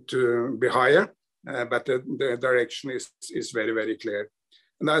be higher, but the direction is very, very clear.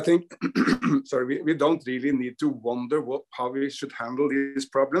 And I think, sorry, we don't really need to wonder how we should handle these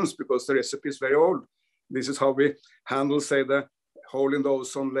problems, because the recipe is very old. This is how we handle, say, the hole in the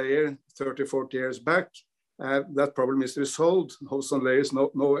ozone layer 30, 40 years back. That problem is resolved. Ozone layer is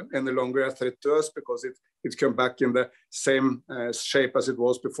no any longer a threat to us, because it came back in the same shape as it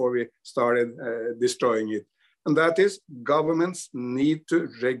was before we started destroying it. And that is, governments need to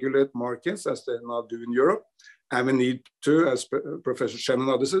regulate markets as they now do in Europe. And we need to, as Professor Chen and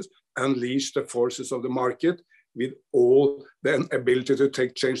others says, unleash the forces of the market with all the ability to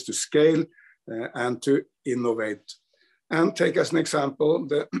take change to scale and to innovate. And take as an example,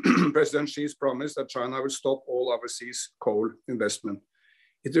 the President Xi's promise that China will stop all overseas coal investment.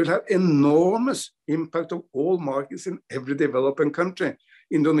 It will have enormous impact on all markets in every developing country.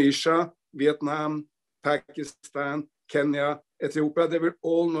 Indonesia, Vietnam, Pakistan, Kenya, Ethiopia, they will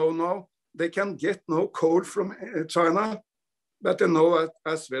all know now they can get no coal from China, but they know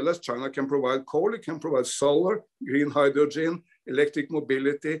as well as China can provide coal, it can provide solar, green hydrogen, electric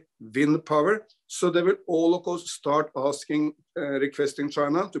mobility, wind power. So they will all, of course, start asking, requesting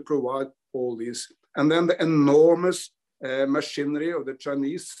China to provide all these. And then the enormous machinery of the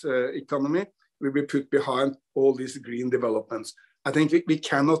Chinese economy will be put behind all these green developments. I think we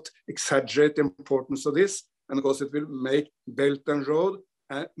cannot exaggerate the importance of this, and of course it will make Belt and Road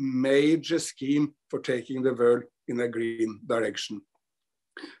a major scheme for taking the world in a green direction.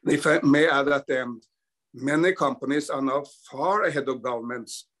 If I may add at the end, many companies are now far ahead of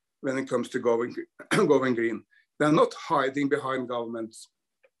governments when it comes to going green. They're not hiding behind governments.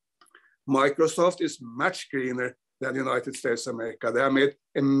 Microsoft is much greener than the United States of America. They have made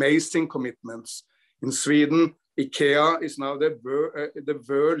amazing commitments. In Sweden, IKEA is now the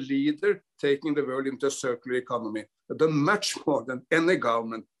world leader, taking the world into a circular economy. They've done much more than any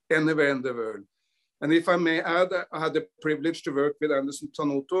government anywhere in the world. And if I may add, I had the privilege to work with Anderson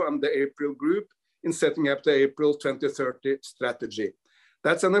Tanoto and the April group in setting up the April 2030 strategy.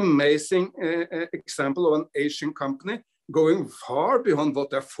 That's an amazing example of an Asian company going far beyond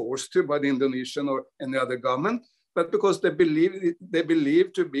what they're forced to by the Indonesian or any other government, but because they want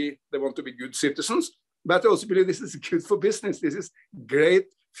to be good citizens, but they also believe this is good for business. This is great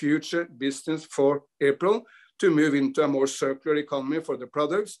future business for April to move into a more circular economy for the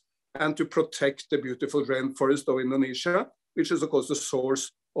products and to protect the beautiful rainforest of Indonesia, which is of course the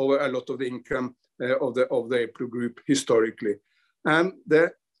source of a lot of the income of the April group historically. And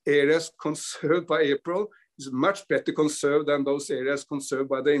the areas conserved by April is much better conserved than those areas conserved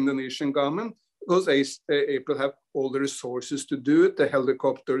by the Indonesian government, because April have all the resources to do it, the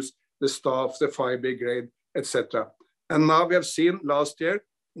helicopters, the staff, the fire brigade, etc. And now we have seen last year,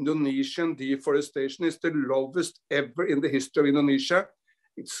 Indonesian deforestation is the lowest ever in the history of Indonesia.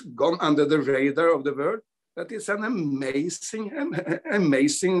 It's gone under the radar of the world, but it's an amazing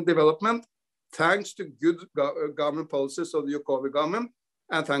development, thanks to good government policies of the Jokowi government,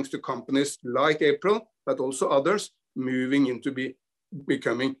 and thanks to companies like April, but also others, moving into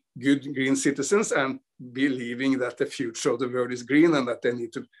becoming good green citizens and believing that the future of the world is green and that they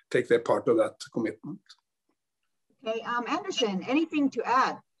need to take their part of that commitment. Okay, Anderson, anything to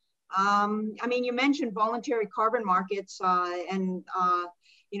add? I mean, you mentioned voluntary carbon markets, and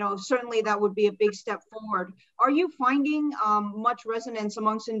you know, certainly that would be a big step forward. Are you finding much resonance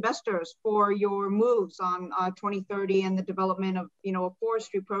amongst investors for your moves on 2030 and the development of, you know, a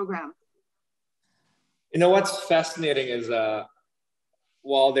forestry program? You know, what's fascinating is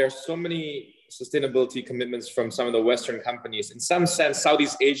while there's so many sustainability commitments from some of the Western companies, in some sense,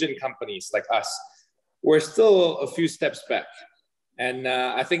 Southeast Asian companies like us, we're still a few steps back. And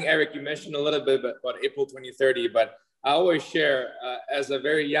I think, Erik, you mentioned a little bit about April 2030, but I always share, as a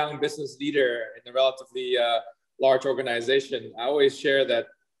very young business leader in a relatively large organization, I always share that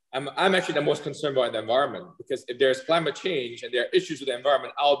I'm actually the most concerned about the environment, because if there's climate change and there are issues with the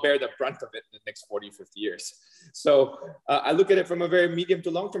environment, I'll bear the brunt of it in the next 40, 50 years. So I look at it from a very medium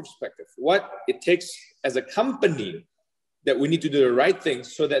to long-term perspective. What it takes as a company that we need to do the right thing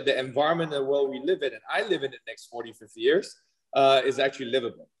so that the environment and the world we live in, and I live in the next 40, 50 years, is actually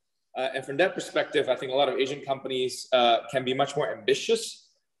livable. And from that perspective, I think a lot of Asian companies can be much more ambitious.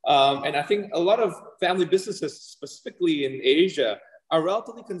 And I think a lot of family businesses, specifically in Asia, are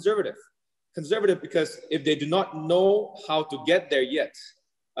relatively conservative. Conservative because if they do not know how to get there yet,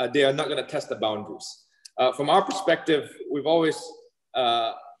 they are not going to test the boundaries. From our perspective, we've always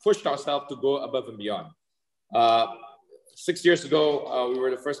pushed ourselves to go above and beyond. 6 years ago, we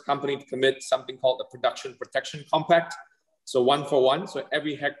were the first company to commit something called the Production Protection Compact. So 1 for 1. So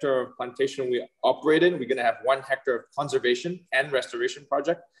every hectare of plantation we operate in, we're going to have 1 hectare of conservation and restoration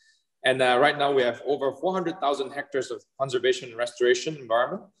project. And right now we have over 400,000 hectares of conservation and restoration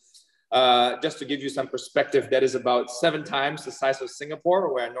environment. Just to give you some perspective, that is about 7 times the size of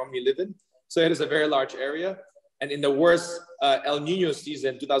Singapore, where I normally live in. So it is a very large area. And in the worst El Nino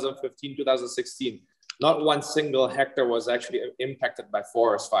season, 2015, 2016, not 1 single hectare was actually impacted by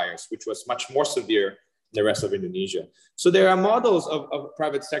forest fires, which was much more severe than the rest of Indonesia. So there are models of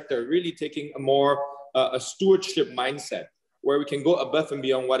private sector really taking a more a stewardship mindset, where we can go above and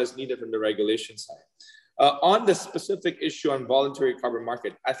beyond what is needed from the regulation side. On the specific issue on voluntary carbon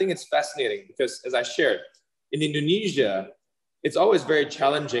market, I think it's fascinating because, as I shared, in Indonesia, it's always very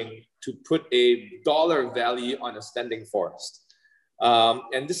challenging to put a dollar value on a standing forest.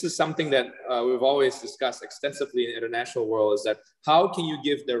 And this is something that we've always discussed extensively in the international world, is that how can you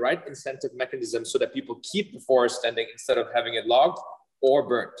give the right incentive mechanism so that people keep the forest standing instead of having it logged or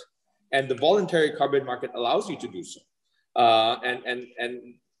burnt? And the voluntary carbon market allows you to do so. And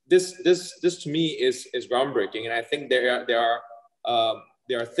this to me is groundbreaking. And I think there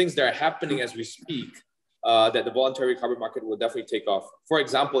are things that are happening as we speak that the voluntary carbon market will definitely take off. For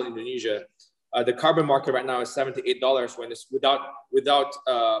example, in Indonesia, the carbon market right now is $7 to $8 when it's without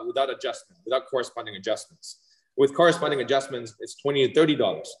adjustment, without corresponding adjustments. With corresponding adjustments, it's $20 to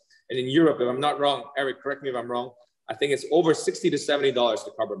 $30. And in Europe, if I'm not wrong, Erik, correct me if I'm wrong, I think it's over $60 to $70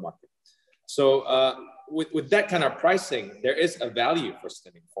 the carbon market. So with that kind of pricing, there is a value for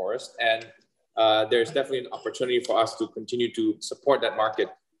standing forest, and there's definitely an opportunity for us to continue to support that market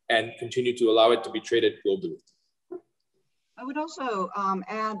and continue to allow it to be traded globally. I would also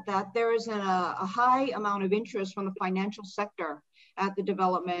add that there is a high amount of interest from the financial sector at the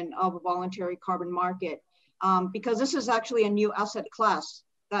development of a voluntary carbon market, because this is actually a new asset class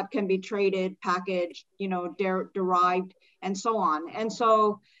that can be traded, packaged, derived, and so on. And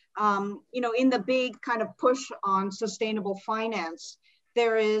so, in the big kind of push on sustainable finance,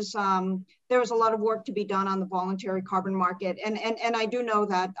 there is a lot of work to be done on the voluntary carbon market. And I do know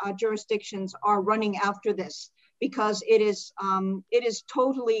that jurisdictions are running after this, because it is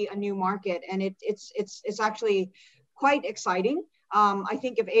totally a new market, and it's actually quite exciting. I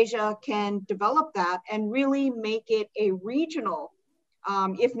think if Asia can develop that and really make it a regional,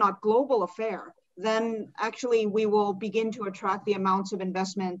 if not global affair, then actually we will begin to attract the amounts of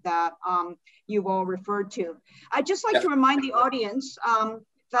investment that you've all referred to. I'd just like to remind the audience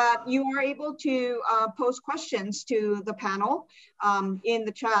that you are able to pose questions to the panel in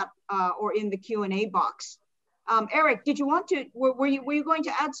the chat or in the Q&A box. Erik, did you want to, were you going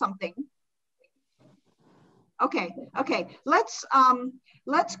to add something? Okay. Let's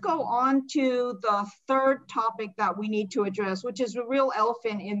go on to the third topic that we need to address, which is a real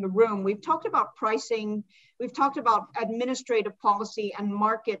elephant in the room. We've talked about pricing, we've talked about administrative policy and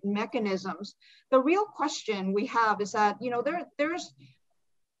market mechanisms. The real question we have is that, there's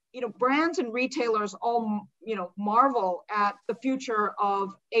brands and retailers all, marvel at the future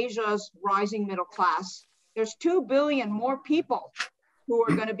of Asia's rising middle class. There's 2 billion more people who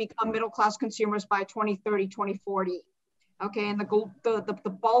are going to become middle-class consumers by 2030, 2040. Okay, and the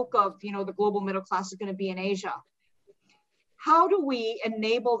bulk of the global middle class is going to be in Asia. How do we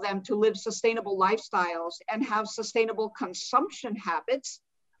enable them to live sustainable lifestyles and have sustainable consumption habits,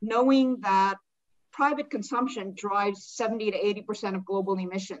 knowing that private consumption drives 70 to 80% of global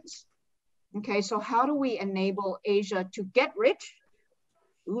emissions? Okay, so how do we enable Asia to get rich,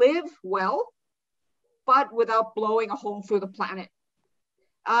 live well, but without blowing a hole through the planet?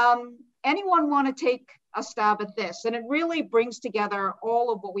 Anyone want to take a stab at this? And it really brings together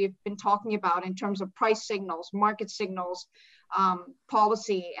all of what we've been talking about in terms of price signals, market signals,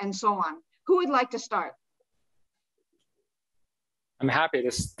 policy, and so on. Who would like to start? I'm happy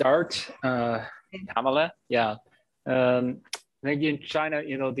to start, Pamela. Yeah. I think in China,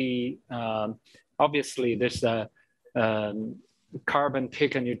 obviously there's a carbon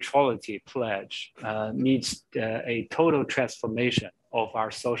taker neutrality pledge needs a total transformation of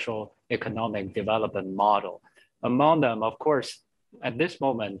our social economic development model. Among them, of course, at this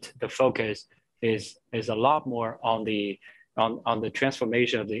moment, the focus is a lot more on the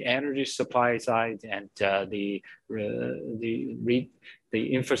transformation of the energy supply side and the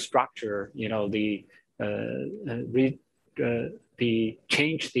infrastructure, the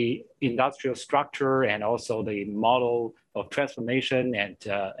change the industrial structure and also the model of transformation and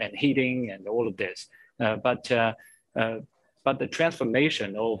heating and all of this. But the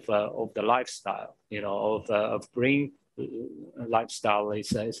transformation of the lifestyle, of green lifestyle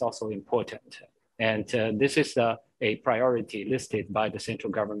is also important. And this is a priority listed by the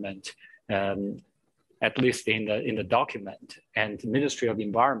central government, at least in the document. And the Ministry of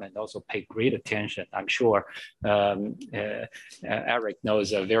Environment also paid great attention. I'm sure Erik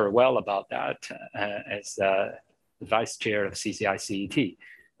knows very well about that as the vice chair of CCICED.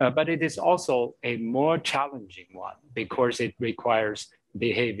 But it is also a more challenging one because it requires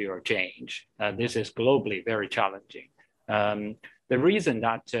behavior change. This is globally very challenging. The reason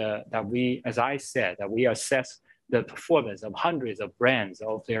that we, as I said, that we assess the performance of hundreds of brands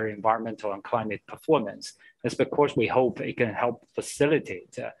of their environmental and climate performance is because we hope it can help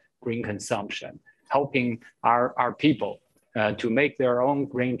facilitate green consumption, helping our people to make their own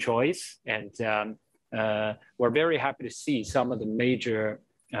green choice. And we're very happy to see some of the major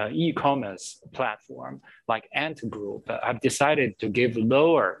e-commerce platform like Ant Group have decided to give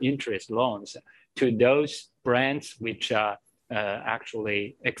lower interest loans to those brands which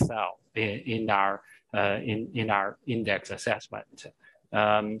actually excel in our index assessment.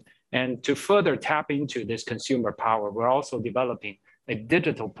 And to further tap into this consumer power, we're also developing a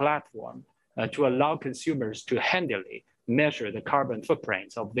digital platform to allow consumers to handily measure the carbon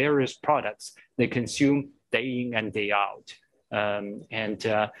footprints of various products they consume day in and day out.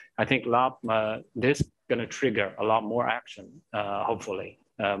 I think this is going to trigger a lot more action, hopefully,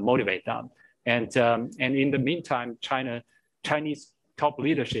 motivate them. And in the meantime, Chinese top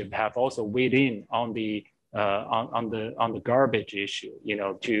leadership have also weighed in on the garbage issue,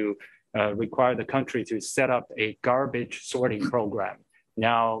 to require the country to set up a garbage sorting program.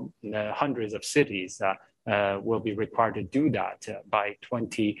 Now, hundreds of cities will be required to do that by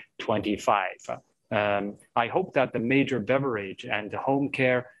 2025. I hope that the major beverage and home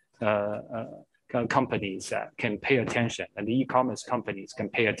care companies can pay attention, and the e-commerce companies can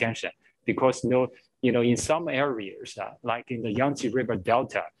pay attention, because in some areas, like in the Yangtze River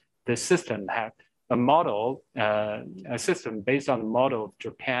Delta, the system a model, a system based on the model of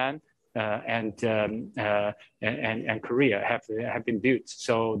Japan and Korea have been built.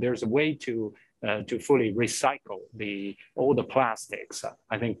 So there's a way to fully recycle all the plastics.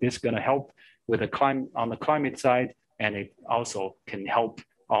 I think this is going to help with on the climate side, and it also can help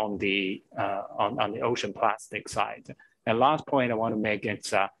on the ocean plastic side. And last point I want to make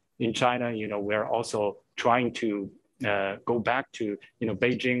is in China, we're also trying to go back to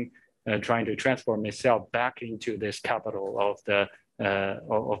Beijing, trying to transform itself back into this capital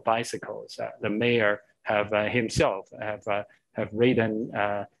of bicycles. The mayor himself have ridden.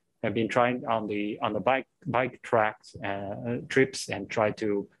 Have been trying on the bike tracks trips and try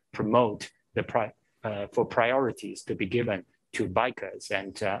to promote for priorities to be given to bikers,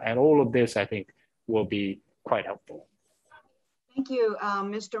 and all of this I think will be quite helpful. Thank you,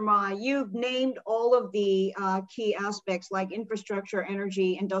 Mr. Ma. You've named all of the key aspects like infrastructure,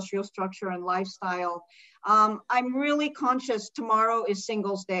 energy, industrial structure, and lifestyle. I'm really conscious tomorrow is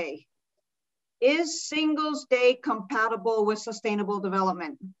Singles Day. Is Singles Day compatible with sustainable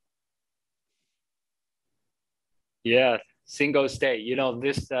development? Yeah, Singles Day.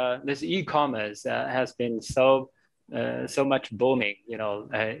 This e-commerce has been so much booming.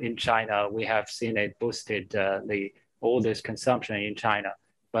 In China, we have seen it boosted all this consumption in China.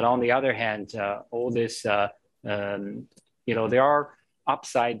 But on the other hand, all this, there are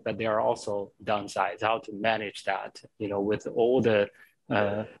upside, but there are also downsides. How to manage that? With all the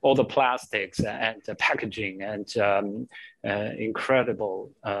plastics and the packaging and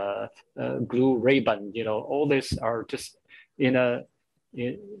incredible glue ribbon, all this are just in a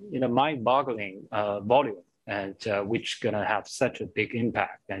mind-boggling volume, and which gonna have such a big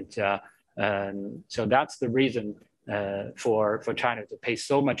impact. And so that's the reason for China to pay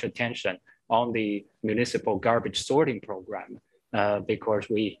so much attention on the municipal garbage sorting program, because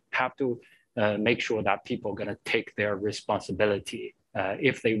we have to make sure that people are gonna take their responsibility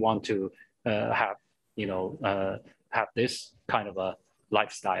if they want to have this kind of a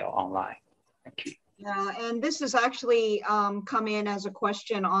lifestyle online. Thank you. Yeah, and this has actually come in as a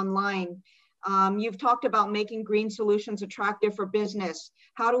question online. You've talked about making green solutions attractive for business.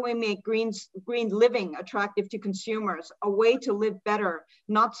 How do we make green living attractive to consumers? A way to live better,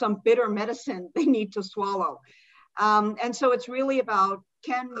 not some bitter medicine they need to swallow. And so it's really about,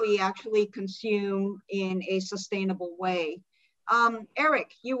 can we actually consume in a sustainable way?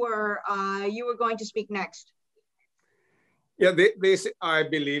 Erik, you were going to speak next. Yeah, this I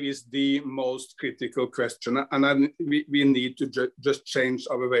believe is the most critical question, and we need to just change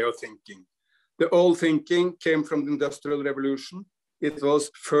our way of thinking. The old thinking came from the Industrial Revolution. It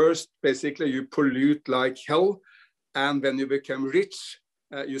was first, basically, you pollute like hell, and when you become rich,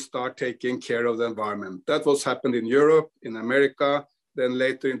 you start taking care of the environment. That was happened in Europe, in America, then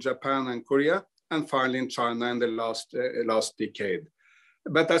later in Japan and Korea, and finally in China in the last decade.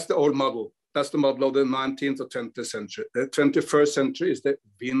 But that's the old model. That's the model of the 19th or 20th century. The 21st century is the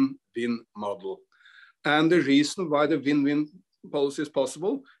win-win model. And the reason why the win-win policy is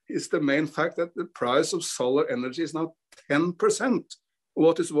possible is the main fact that the price of solar energy is now 10% of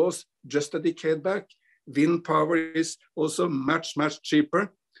what it was just a decade back. Wind power is also much, much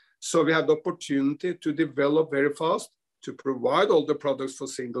cheaper. So we have the opportunity to develop very fast, to provide all the products for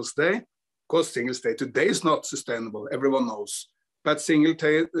Singles Day. Of course, Singles Day today is not sustainable, everyone knows. But Singles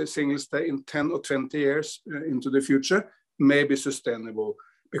Day in 10 or 20 years into the future may be sustainable,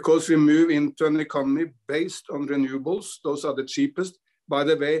 because we move into an economy based on renewables. Those are the cheapest. By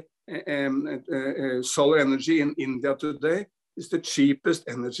the way, solar energy in India today is the cheapest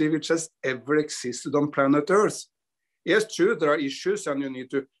energy which has ever existed on planet Earth. Yes, true, there are issues, and you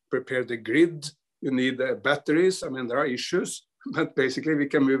need to prepare the grid. You need batteries. I mean, there are issues, but basically we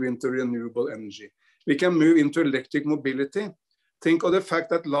can move into renewable energy. We can move into electric mobility. Think of the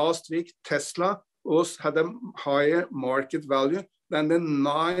fact that last week Tesla had a higher market value than the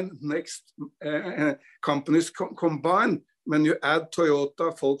 9 next companies combined. When you add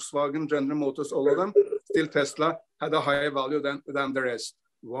Toyota, Volkswagen, General Motors, all of them, still Tesla had a higher value than the rest.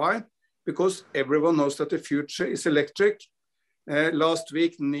 Why? Because everyone knows that the future is electric. Last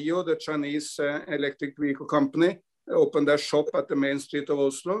week, NIO, the Chinese electric vehicle company, opened their shop at the main street of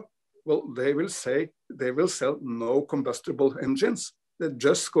Oslo. Well, they will say they will sell no combustible engines. They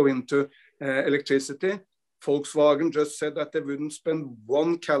just go into electricity. Volkswagen just said that they wouldn't spend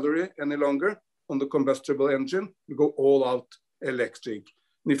 1 calorie any longer on the combustible engine. We go all out electric.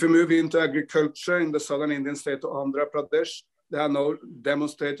 And if you move into agriculture in the southern Indian state of Andhra Pradesh, they have now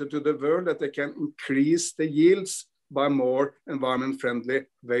demonstrated to the world that they can increase the yields by more environment-friendly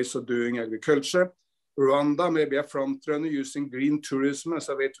ways of doing agriculture. Rwanda may be a front runner using green tourism as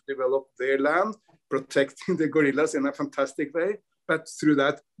a way to develop their land, protecting the gorillas in a fantastic way, but through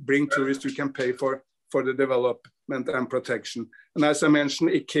that, bring tourists who can pay for the development and protection. And as I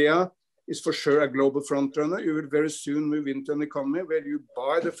mentioned, IKEA is for sure a global front runner. You will very soon move into an economy where you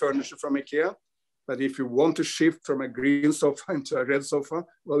buy the furniture from IKEA, but if you want to shift from a green sofa into a red sofa,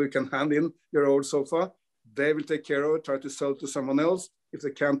 well, you can hand in your old sofa. They will take care of it, try to sell it to someone else. If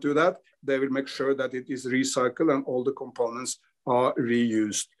they can't do that, they will make sure that it is recycled and all the components are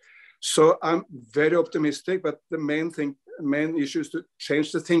reused. So I'm very optimistic, but the main issue is to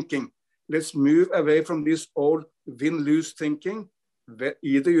change the thinking. Let's move away from this old win-lose thinking.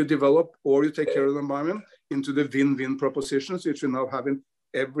 Either you develop or you take care of the environment into the win-win propositions, which we now have in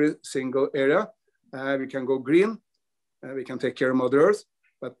every single area. We can go green, we can take care of Mother Earth,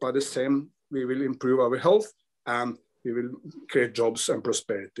 but by the same, we will improve our health and we will create jobs and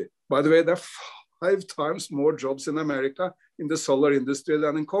prosperity. By the way, there are 5 times more jobs in America in the solar industry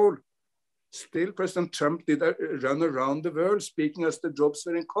than in coal. Still, President Trump did a run around the world speaking as the jobs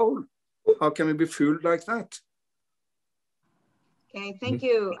were in coal. How can we be fooled like that? Okay, thank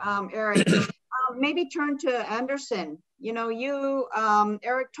you, Erik. Maybe turn to Anderson. You know,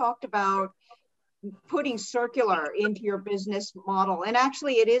 Erik talked about putting circular into your business model. And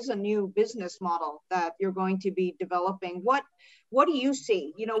actually it is a new business model that you're going to be developing. What do you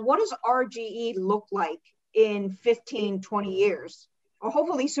see? You know, what does RGE look like in 15, 20 years? Or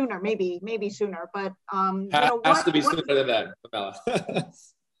hopefully sooner, maybe sooner, but you know, has to be sooner than that, Pamela.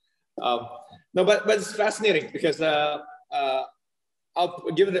 No, but it's fascinating because let's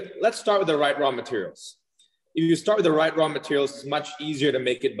start with the right raw materials. If you start with the right raw materials, it's much easier to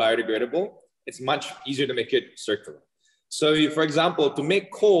make it biodegradable. It's much easier to make it circular. So for example, to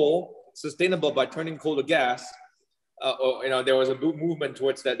make coal sustainable by turning coal to gas, you know, there was a movement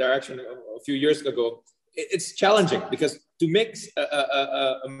towards that direction a few years ago. It's challenging because to make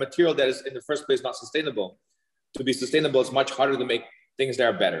a material that is in the first place not sustainable, to be sustainable, it's much harder to make things that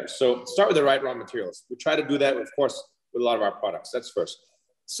are better. So start with the right raw materials. We try to do that, of course, with a lot of our products. That's first.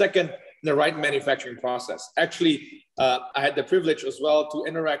 Second, the right manufacturing process. Actually, I had the privilege as well to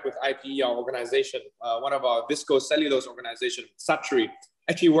interact with IPE, our organization. One of our viscose cellulose organization, Satri,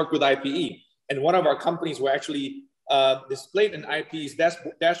 actually worked with IPE. And one of our companies were actually displayed in IPE's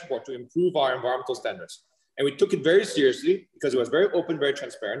dashboard to improve our environmental standards. And we took it very seriously because it was very open, very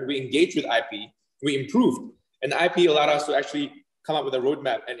transparent. We engaged with IPE, we improved. And IPE allowed us to actually come up with a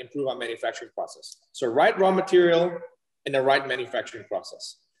roadmap and improve our manufacturing process. So right raw material and the right manufacturing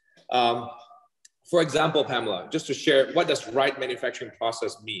process. For example, Pamela, just to share, what does right manufacturing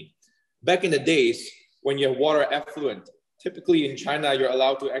process mean? Back in the days when you have water effluent, typically in China, you're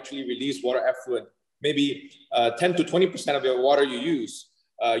allowed to actually release water effluent. Maybe 10 to 20% of your water you use,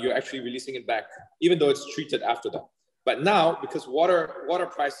 you're actually releasing it back, even though it's treated after that. But now, because water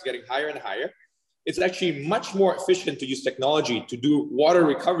price is getting higher and higher, it's actually much more efficient to use technology to do water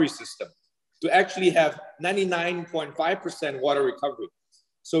recovery system, to actually have 99.5% water recovery.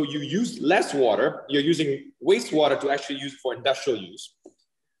 So you use less water, you're using wastewater to actually use for industrial use.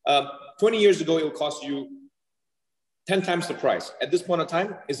 20 years ago, it will cost you 10 times the price. At this point in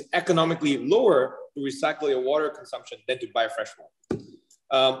time, it's economically lower to recycle your water consumption than to buy fresh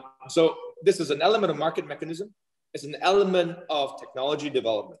water. So this is an element of market mechanism. It's an element of technology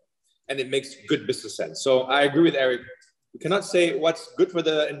development, and it makes good business sense. So I agree with Erik. We cannot say what's good for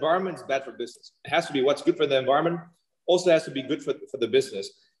the environment is bad for business. It has to be what's good for the environment also has to be good for the business.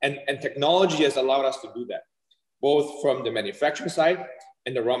 And technology has allowed us to do that, both from the manufacturing side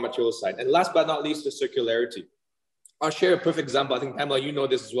and the raw material side. And last but not least, the circularity. I'll share a perfect example. I think, Pamela, you know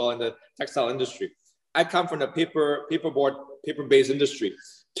this as well in the textile industry. I come from the paper-based industry.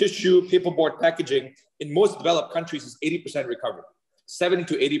 Tissue, paperboard packaging in most developed countries is 80% recovery, 70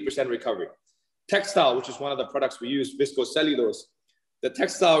 to 80% recovery. Textile, which is one of the products we use, viscose cellulose, the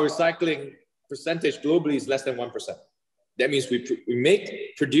textile recycling percentage globally is less than 1%. That means we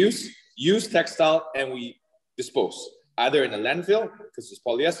make, produce, use textile, and we dispose, either in a landfill, because it's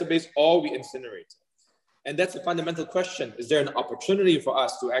polyester-based, or we incinerate. And that's a fundamental question. Is there an opportunity for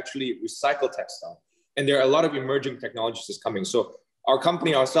us to actually recycle textile? And there are a lot of emerging technologies that's coming. So our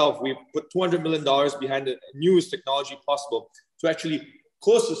company ourselves, we put $200 million behind the newest technology possible to actually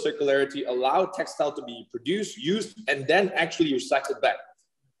close the circularity, allow textile to be produced, used, and then actually recycled back.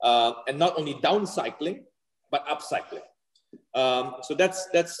 And not only downcycling, but upcycling. So that's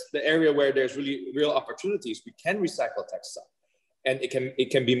the area where there's really real opportunities. We can recycle textile, and it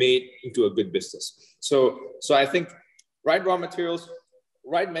can be made into a good business. So I think right raw materials,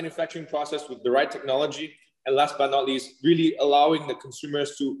 right manufacturing process with the right technology, And last but not least, really allowing the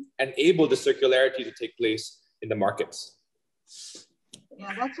consumers to enable the circularity to take place in the markets.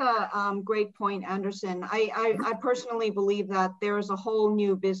 Yeah, that's a great point, Anderson. I personally believe that there is a whole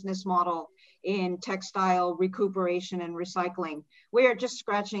new business model in textile recuperation and recycling. We are just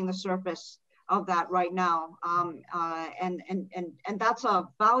scratching the surface of that right now. And that's a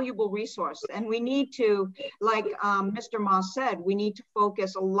valuable resource. And we need to, like Mr. Moss said, we need to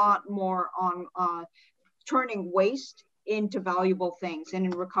focus a lot more on turning waste into valuable things and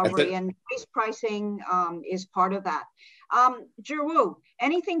in recovery, and waste pricing is part of that. Zhiwu,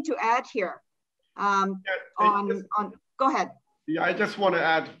 anything to add here? Go ahead. Yeah, I just want to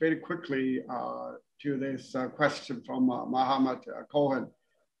add very quickly to this question from Mohammed Cohen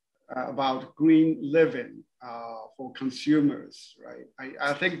about green living for consumers, right?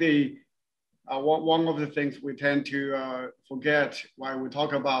 I think one of the things we tend to forget while we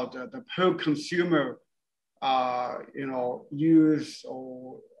talk about the per consumer use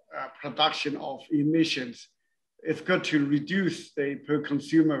or production of emissions, it's good to reduce the per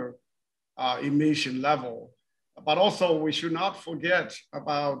consumer emission level. But also we should not forget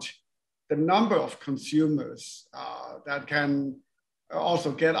about the number of consumers that can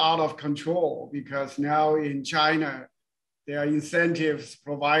also get out of control, because now in China, there are incentives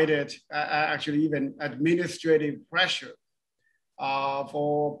provided, actually even administrative pressure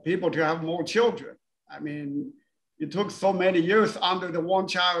for people to have more children. I mean, it took so many years under the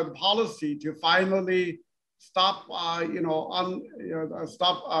one-child policy to finally stop,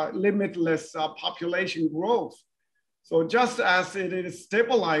 limitless population growth. So just as it is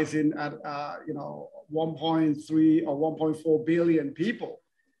stabilizing at 1.3 or 1.4 billion people,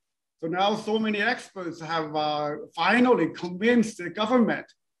 so now so many experts have finally convinced the government,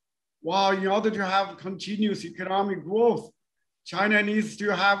 well, in order to have continuous economic growth, China needs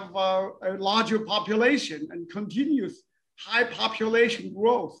to have a larger population and continuous high population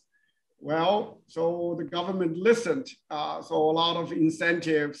growth. Well, so the government listened. So a lot of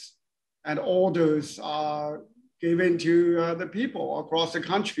incentives and orders are given to the people across the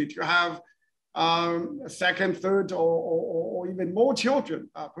country to have second, third, or even more children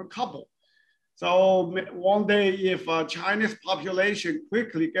per couple. So one day, if China's population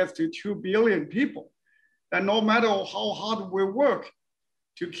quickly gets to 2 billion people, then no matter how hard we work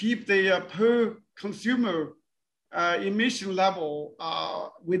to keep the per consumer emission level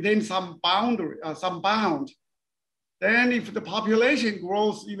within some boundary, some bound, then if the population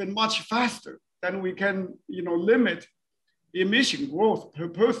grows even much faster, then we can limit emission growth per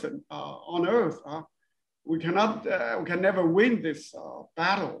person on Earth. We can never win this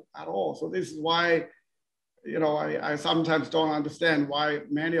battle at all. So this is why I sometimes don't understand why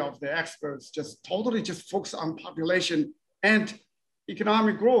many of the experts just totally focus on population and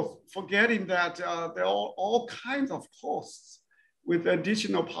economic growth, forgetting that there are all kinds of costs with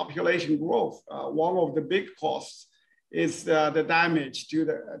additional population growth. One of the big costs is the damage to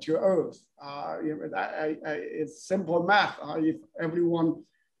Earth. It's simple math. If everyone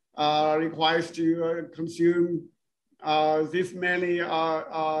requires to consume this many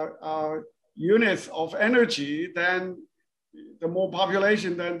units of energy, then the more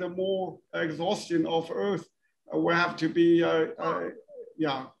population, then the more exhaustion of Earth will have to be,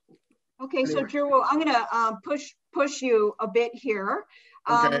 yeah. Okay, so Zhiwu, I'm gonna push you a bit here.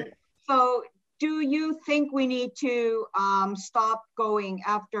 Okay. So do you think we need to stop going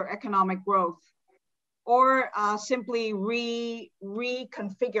after economic growth, or simply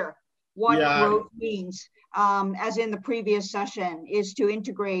reconfigure what growth means? As in the previous session, is to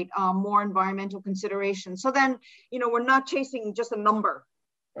integrate more environmental considerations. So then, we're not chasing just a number.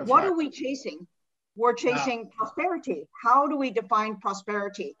 That's what right. are we chasing? We're chasing prosperity. How do we define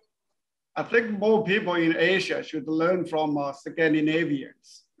prosperity? I think more people in Asia should learn from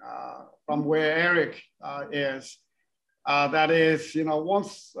Scandinavians, from where Erik is. That is,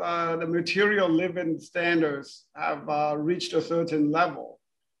 once the material living standards have reached a certain level,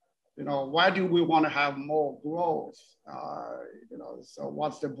 why do we want to have more growth? So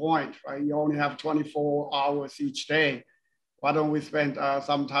what's the point, right? You only have 24 hours each day. Why don't we spend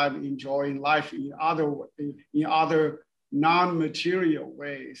some time enjoying life in other non-material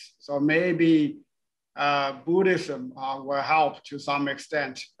ways? So maybe Buddhism will help to some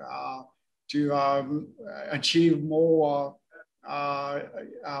extent to achieve more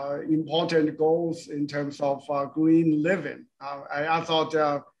important goals in terms of green living. I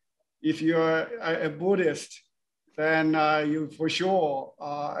thought if you're a Buddhist, then you for sure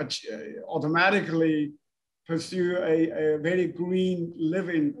automatically pursue a very green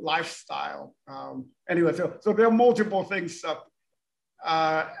living lifestyle. Anyway, so there are multiple things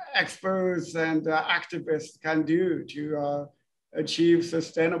experts and activists can do to achieve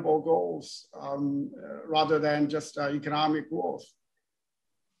sustainable goals rather than just economic growth.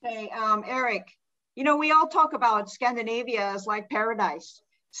 Hey, Erik, you know, we all talk about Scandinavia as like paradise.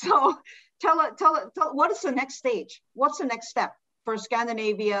 So tell what is the next stage? What's the next step for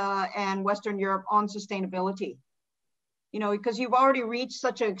Scandinavia and Western Europe on sustainability? You know, because you've already reached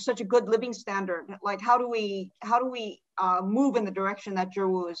such a good living standard. Like, how do we move in the direction that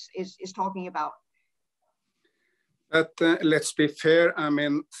Zhiwu is talking about? But let's be fair. I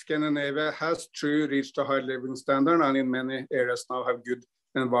mean, Scandinavia has truly reached a high living standard, and in many areas now have good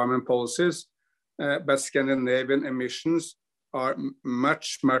environment policies. But Scandinavian emissions are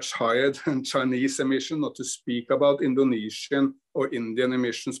much higher than Chinese emissions, not to speak about Indonesian or Indian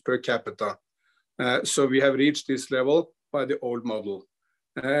emissions per capita. So we have reached this level by the old model.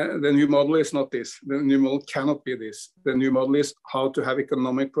 The new model is not this. The new model cannot be this. The new model is how to have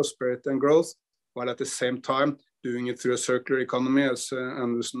economic prosperity and growth, while at the same time doing it through a circular economy, as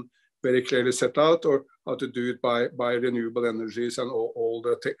Anderson very clearly set out, or how to do it by renewable energies and all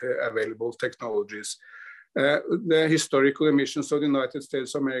the available technologies. The historical emissions of the United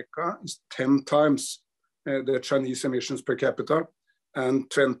States of America is 10 times the Chinese emissions per capita,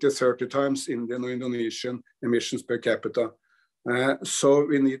 and 20, 30 times Indian or Indonesian emissions per capita. So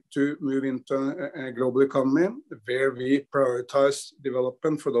we need to move into a global economy where we prioritize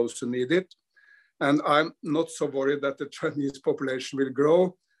development for those who need it. And I'm not so worried that the Chinese population will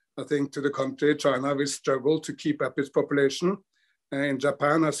grow. I think to the contrary, China will struggle to keep up its population. In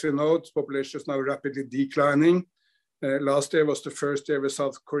Japan, as you know, its population is now rapidly declining. Last year was the first year where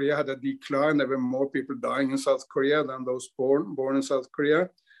South Korea had a decline. There were more people dying in South Korea than those born in South Korea.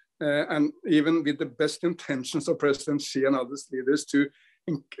 And even with the best intentions of President Xi and other leaders to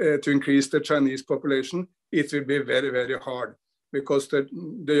increase the Chinese population, it will be very hard, because the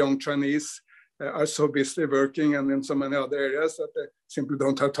young Chinese are so busy working and in so many other areas that they simply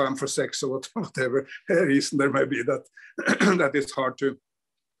don't have time for sex, or whatever reason there may be, that that it's hard to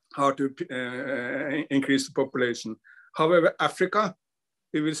increase the population. However, Africa,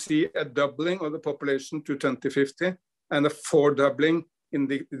 we will see a doubling of the population to 2050 and a 4-doubling in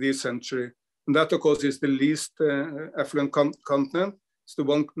this century. And that, of course, is the least affluent continent. It's the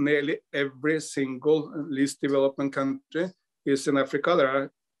one nearly every single least developed country is in Africa. There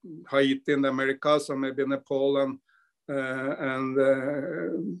are Haiti in the Americas, and maybe Nepal, and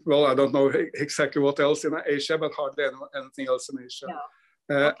well, I don't know exactly what else in Asia, but hardly anything else in Asia. Yeah.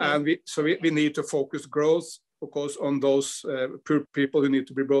 Okay. And we need to focus growth, of course, on those poor people who need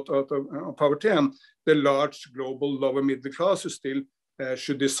to be brought out of poverty, and the large global lower middle class who still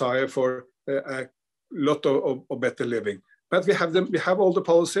should desire for a lot of better living. But we have all the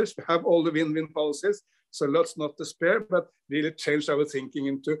policies, we have all the win-win policies. So let's not despair, but really change our thinking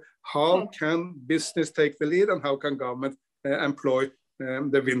into how can business take the lead and how can government employ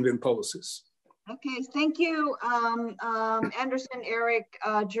the win-win policies. Okay, thank you, Anderson, Erik,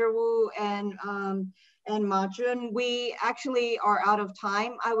 Zhiwu, and Ma-Jun. We actually are out of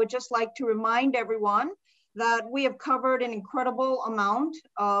time. I would just like to remind everyone that we have covered an incredible amount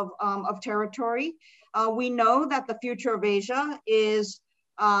of territory. We know that the future of Asia is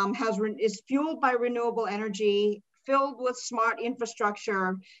fueled by renewable energy, filled with smart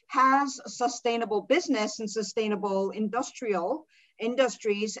infrastructure, has sustainable business and sustainable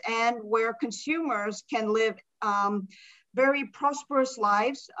industries, and where consumers can live very prosperous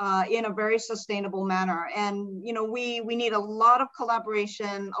lives in a very sustainable manner. And you know, we need a lot of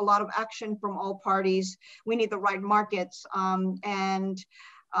collaboration, a lot of action from all parties. We need the right markets, and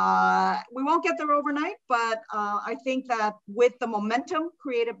we won't get there overnight, but I think that with the momentum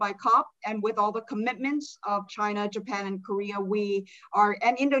created by COP and with all the commitments of China, Japan, and Korea,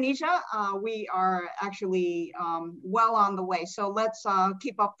 and Indonesia, we are actually well on the way. So let's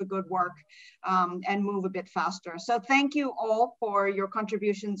keep up the good work and move a bit faster. So thank you all for your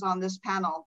contributions on this panel.